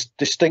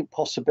distinct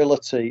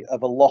possibility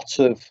of a lot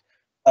of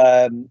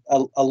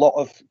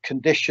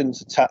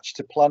conditions attached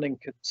to planning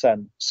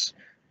consents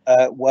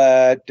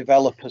where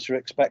developers are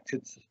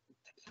expected to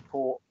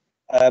support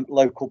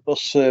local bus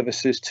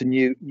services to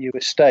new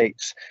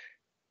estates.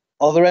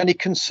 Are there any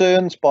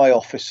concerns by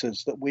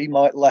officers that we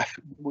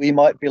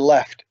might be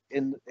left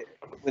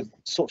with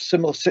sort of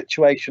similar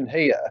situation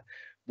here,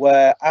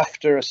 where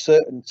after a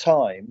certain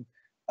time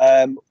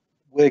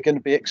we're going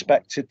to be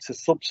expected to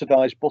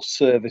subsidise bus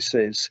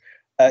services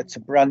to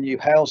brand new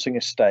housing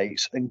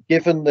estates, and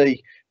given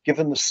the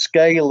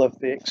scale of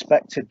the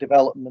expected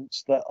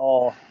developments that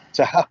are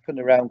to happen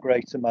around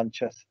Greater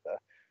Manchester,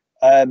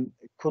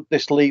 could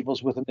this leave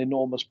us with an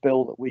enormous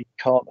bill that we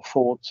can't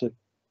afford to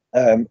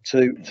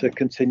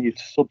continue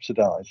to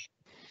subsidise?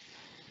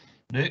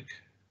 Nick?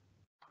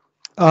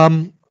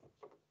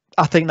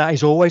 I think that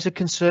is always a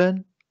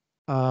concern.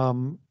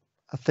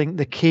 I think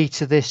the key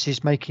to this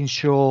is making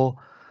sure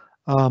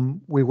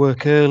we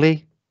work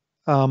early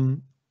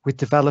with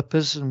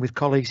developers and with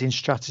colleagues in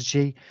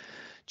strategy,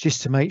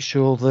 just to make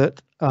sure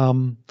that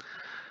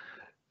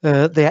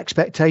the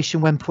expectation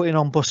when putting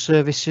on bus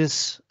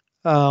services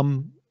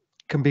can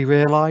be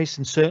realised.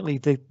 And certainly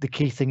the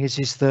key thing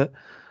is that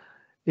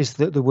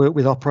the work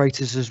with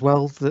operators as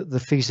well, that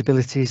the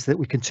feasibility is that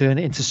we can turn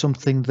it into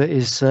something that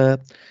is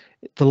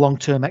the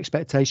long-term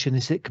expectation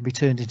is it can be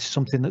turned into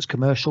something that's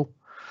commercial.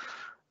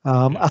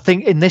 I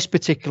think in this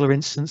particular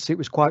instance, it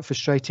was quite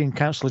frustrating.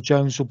 Councillor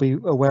Jones will be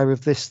aware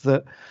of this,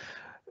 that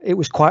it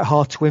was quite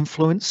hard to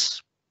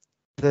influence.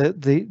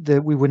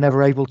 We were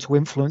never able to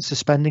influence the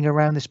spending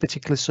around this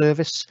particular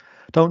service.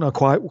 Don't know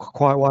quite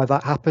why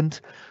that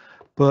happened,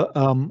 but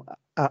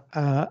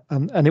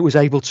and it was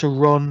able to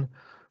run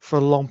for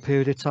a long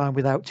period of time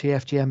without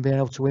TFGM being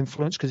able to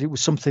influence, because it was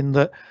something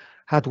that,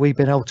 had we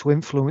been able to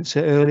influence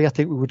it early, I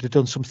think we would have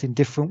done something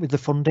different with the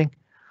funding.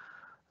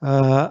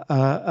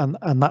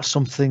 And that's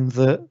something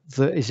that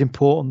is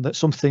important. That's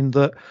something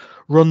that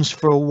runs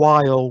for a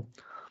while,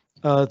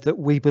 that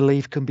we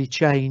believe can be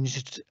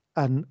changed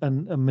and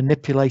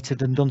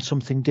manipulated and done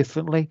something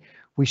differently.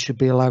 We should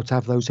be allowed to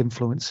have those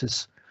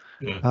influences.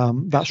 Yeah.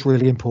 That's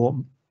really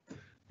important.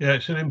 Yeah,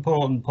 it's an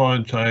important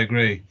point. I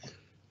agree.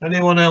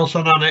 Anyone else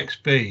on Annex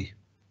B?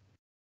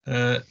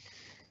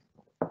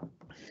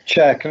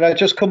 Chair, can I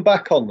just come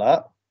back on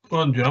that? Go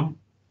on, John.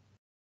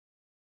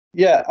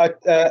 Yeah,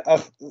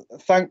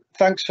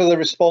 thanks for the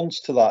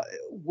response to that.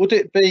 Would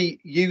it be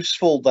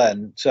useful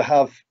then to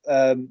have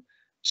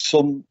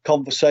some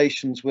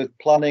conversations with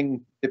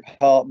planning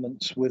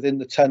departments within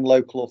the 10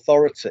 local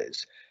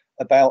authorities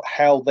about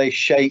how they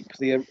shape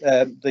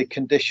the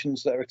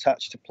conditions that are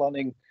attached to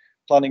planning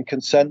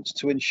consents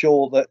to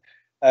ensure that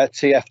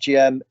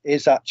TFGM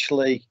is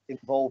actually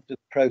involved in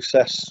the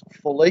process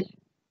fully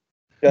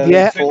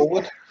going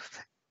forward?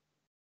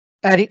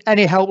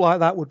 Any help like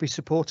that would be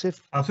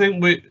supportive. I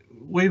think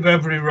we've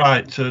every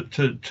right to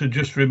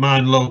just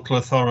remind local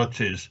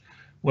authorities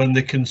when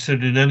they're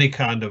considering any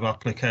kind of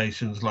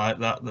applications like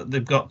that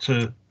they've got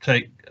to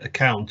take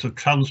account of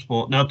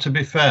transport. Now, to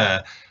be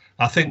fair,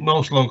 I think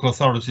most local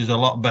authorities are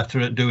a lot better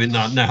at doing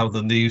that now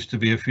than they used to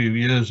be a few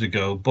years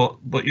ago.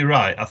 But you're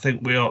right. I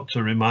think we ought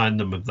to remind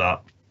them of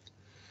that.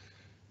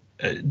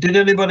 Did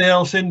anybody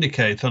else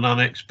indicate on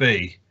Annex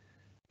B?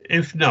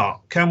 If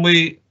not, can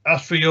we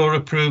ask for your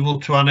approval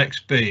to Annex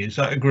B? Is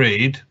that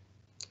agreed?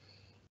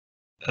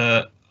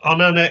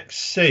 On Annex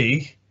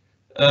C,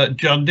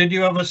 John, did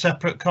you have a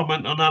separate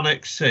comment on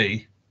Annex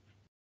C?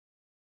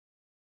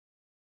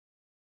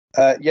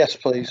 Yes,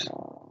 please.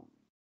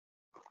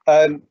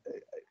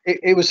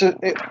 It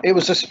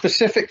was a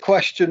specific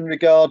question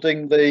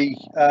regarding the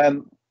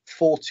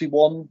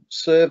 41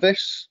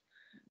 service.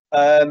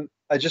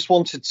 I just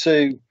wanted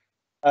to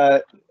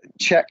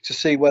check to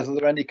see whether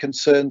there are any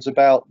concerns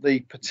about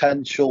the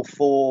potential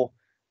for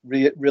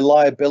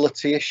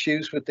reliability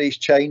issues with these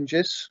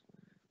changes,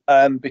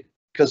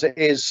 because it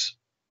is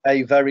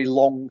a very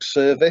long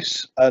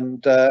service,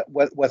 and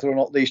whether or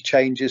not these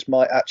changes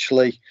might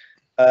actually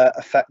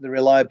affect the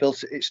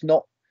reliability. It's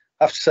not,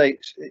 I have to say,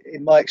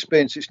 in my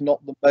experience, it's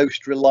not the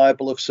most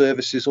reliable of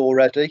services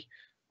already.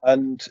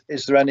 And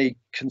is there any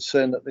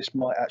concern that this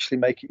might actually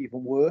make it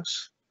even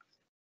worse?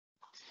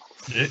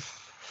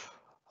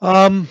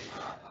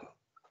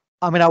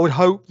 I mean, I would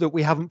hope that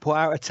we haven't put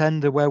out a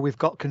tender where we've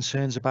got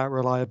concerns about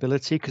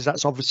reliability, because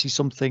that's obviously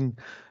something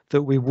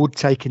that we would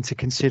take into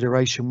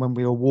consideration when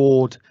we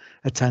award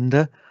a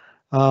tender.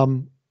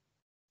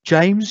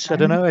 James, I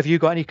don't know, have you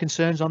got any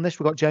concerns on this?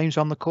 We've got James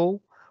on the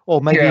call,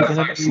 or maybe yeah,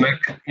 thanks,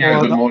 Nick. Yeah,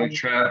 good morning,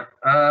 Chair.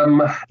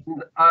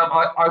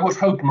 I would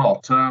hope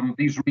not.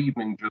 These are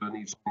evening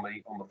journeys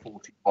on the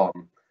 41.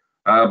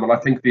 And I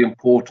think the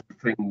important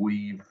thing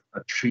we've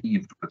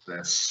achieved with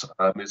this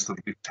is that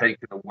we've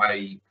taken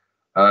away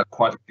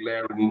quite a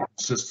glaring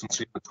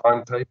inconsistency in the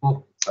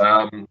timetable,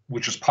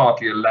 which is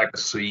partly a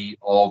legacy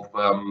of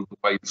the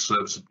way the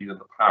service has been in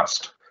the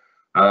past.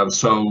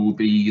 So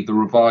the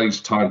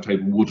revised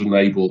timetable would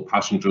enable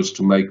passengers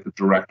to make the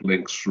direct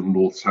links from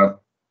North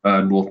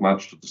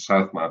Manchester to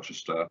South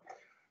Manchester.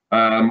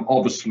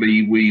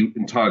 Obviously, we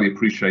entirely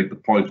appreciate the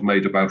point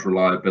made about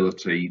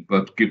reliability,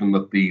 but given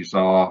that these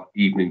are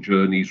evening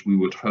journeys, we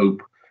would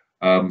hope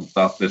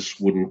that this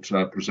wouldn't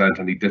present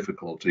any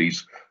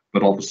difficulties.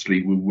 But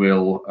obviously, we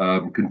will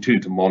continue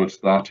to monitor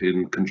that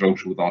in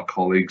conjunction with our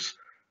colleagues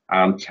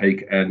and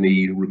take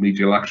any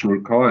remedial action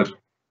required.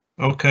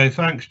 Okay,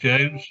 thanks,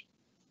 James.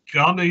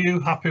 John, are you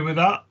happy with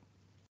that?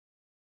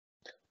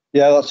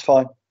 Yeah, that's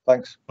fine.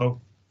 Thanks. Oh,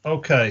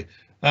 okay.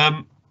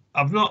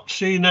 I've not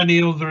seen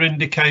any other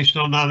indication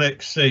on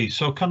Annex C,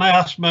 so can I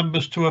ask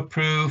members to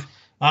approve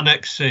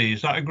Annex C?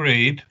 Is that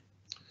agreed?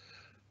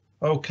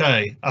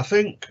 Okay, I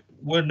think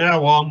we're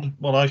now on,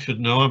 well, I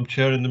should know, I'm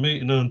chairing the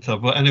meeting, aren't I?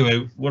 But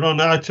anyway, we're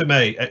on item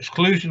 8,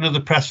 exclusion of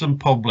the press and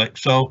public.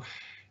 So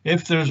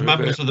if there's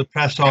members of the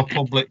press or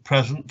public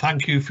present,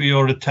 thank you for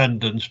your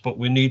attendance, but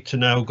we need to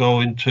now go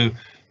into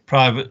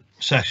private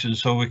session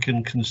so we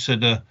can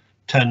consider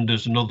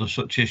tenders and other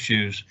such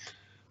issues.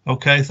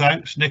 Okay,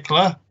 thanks.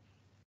 Nicola?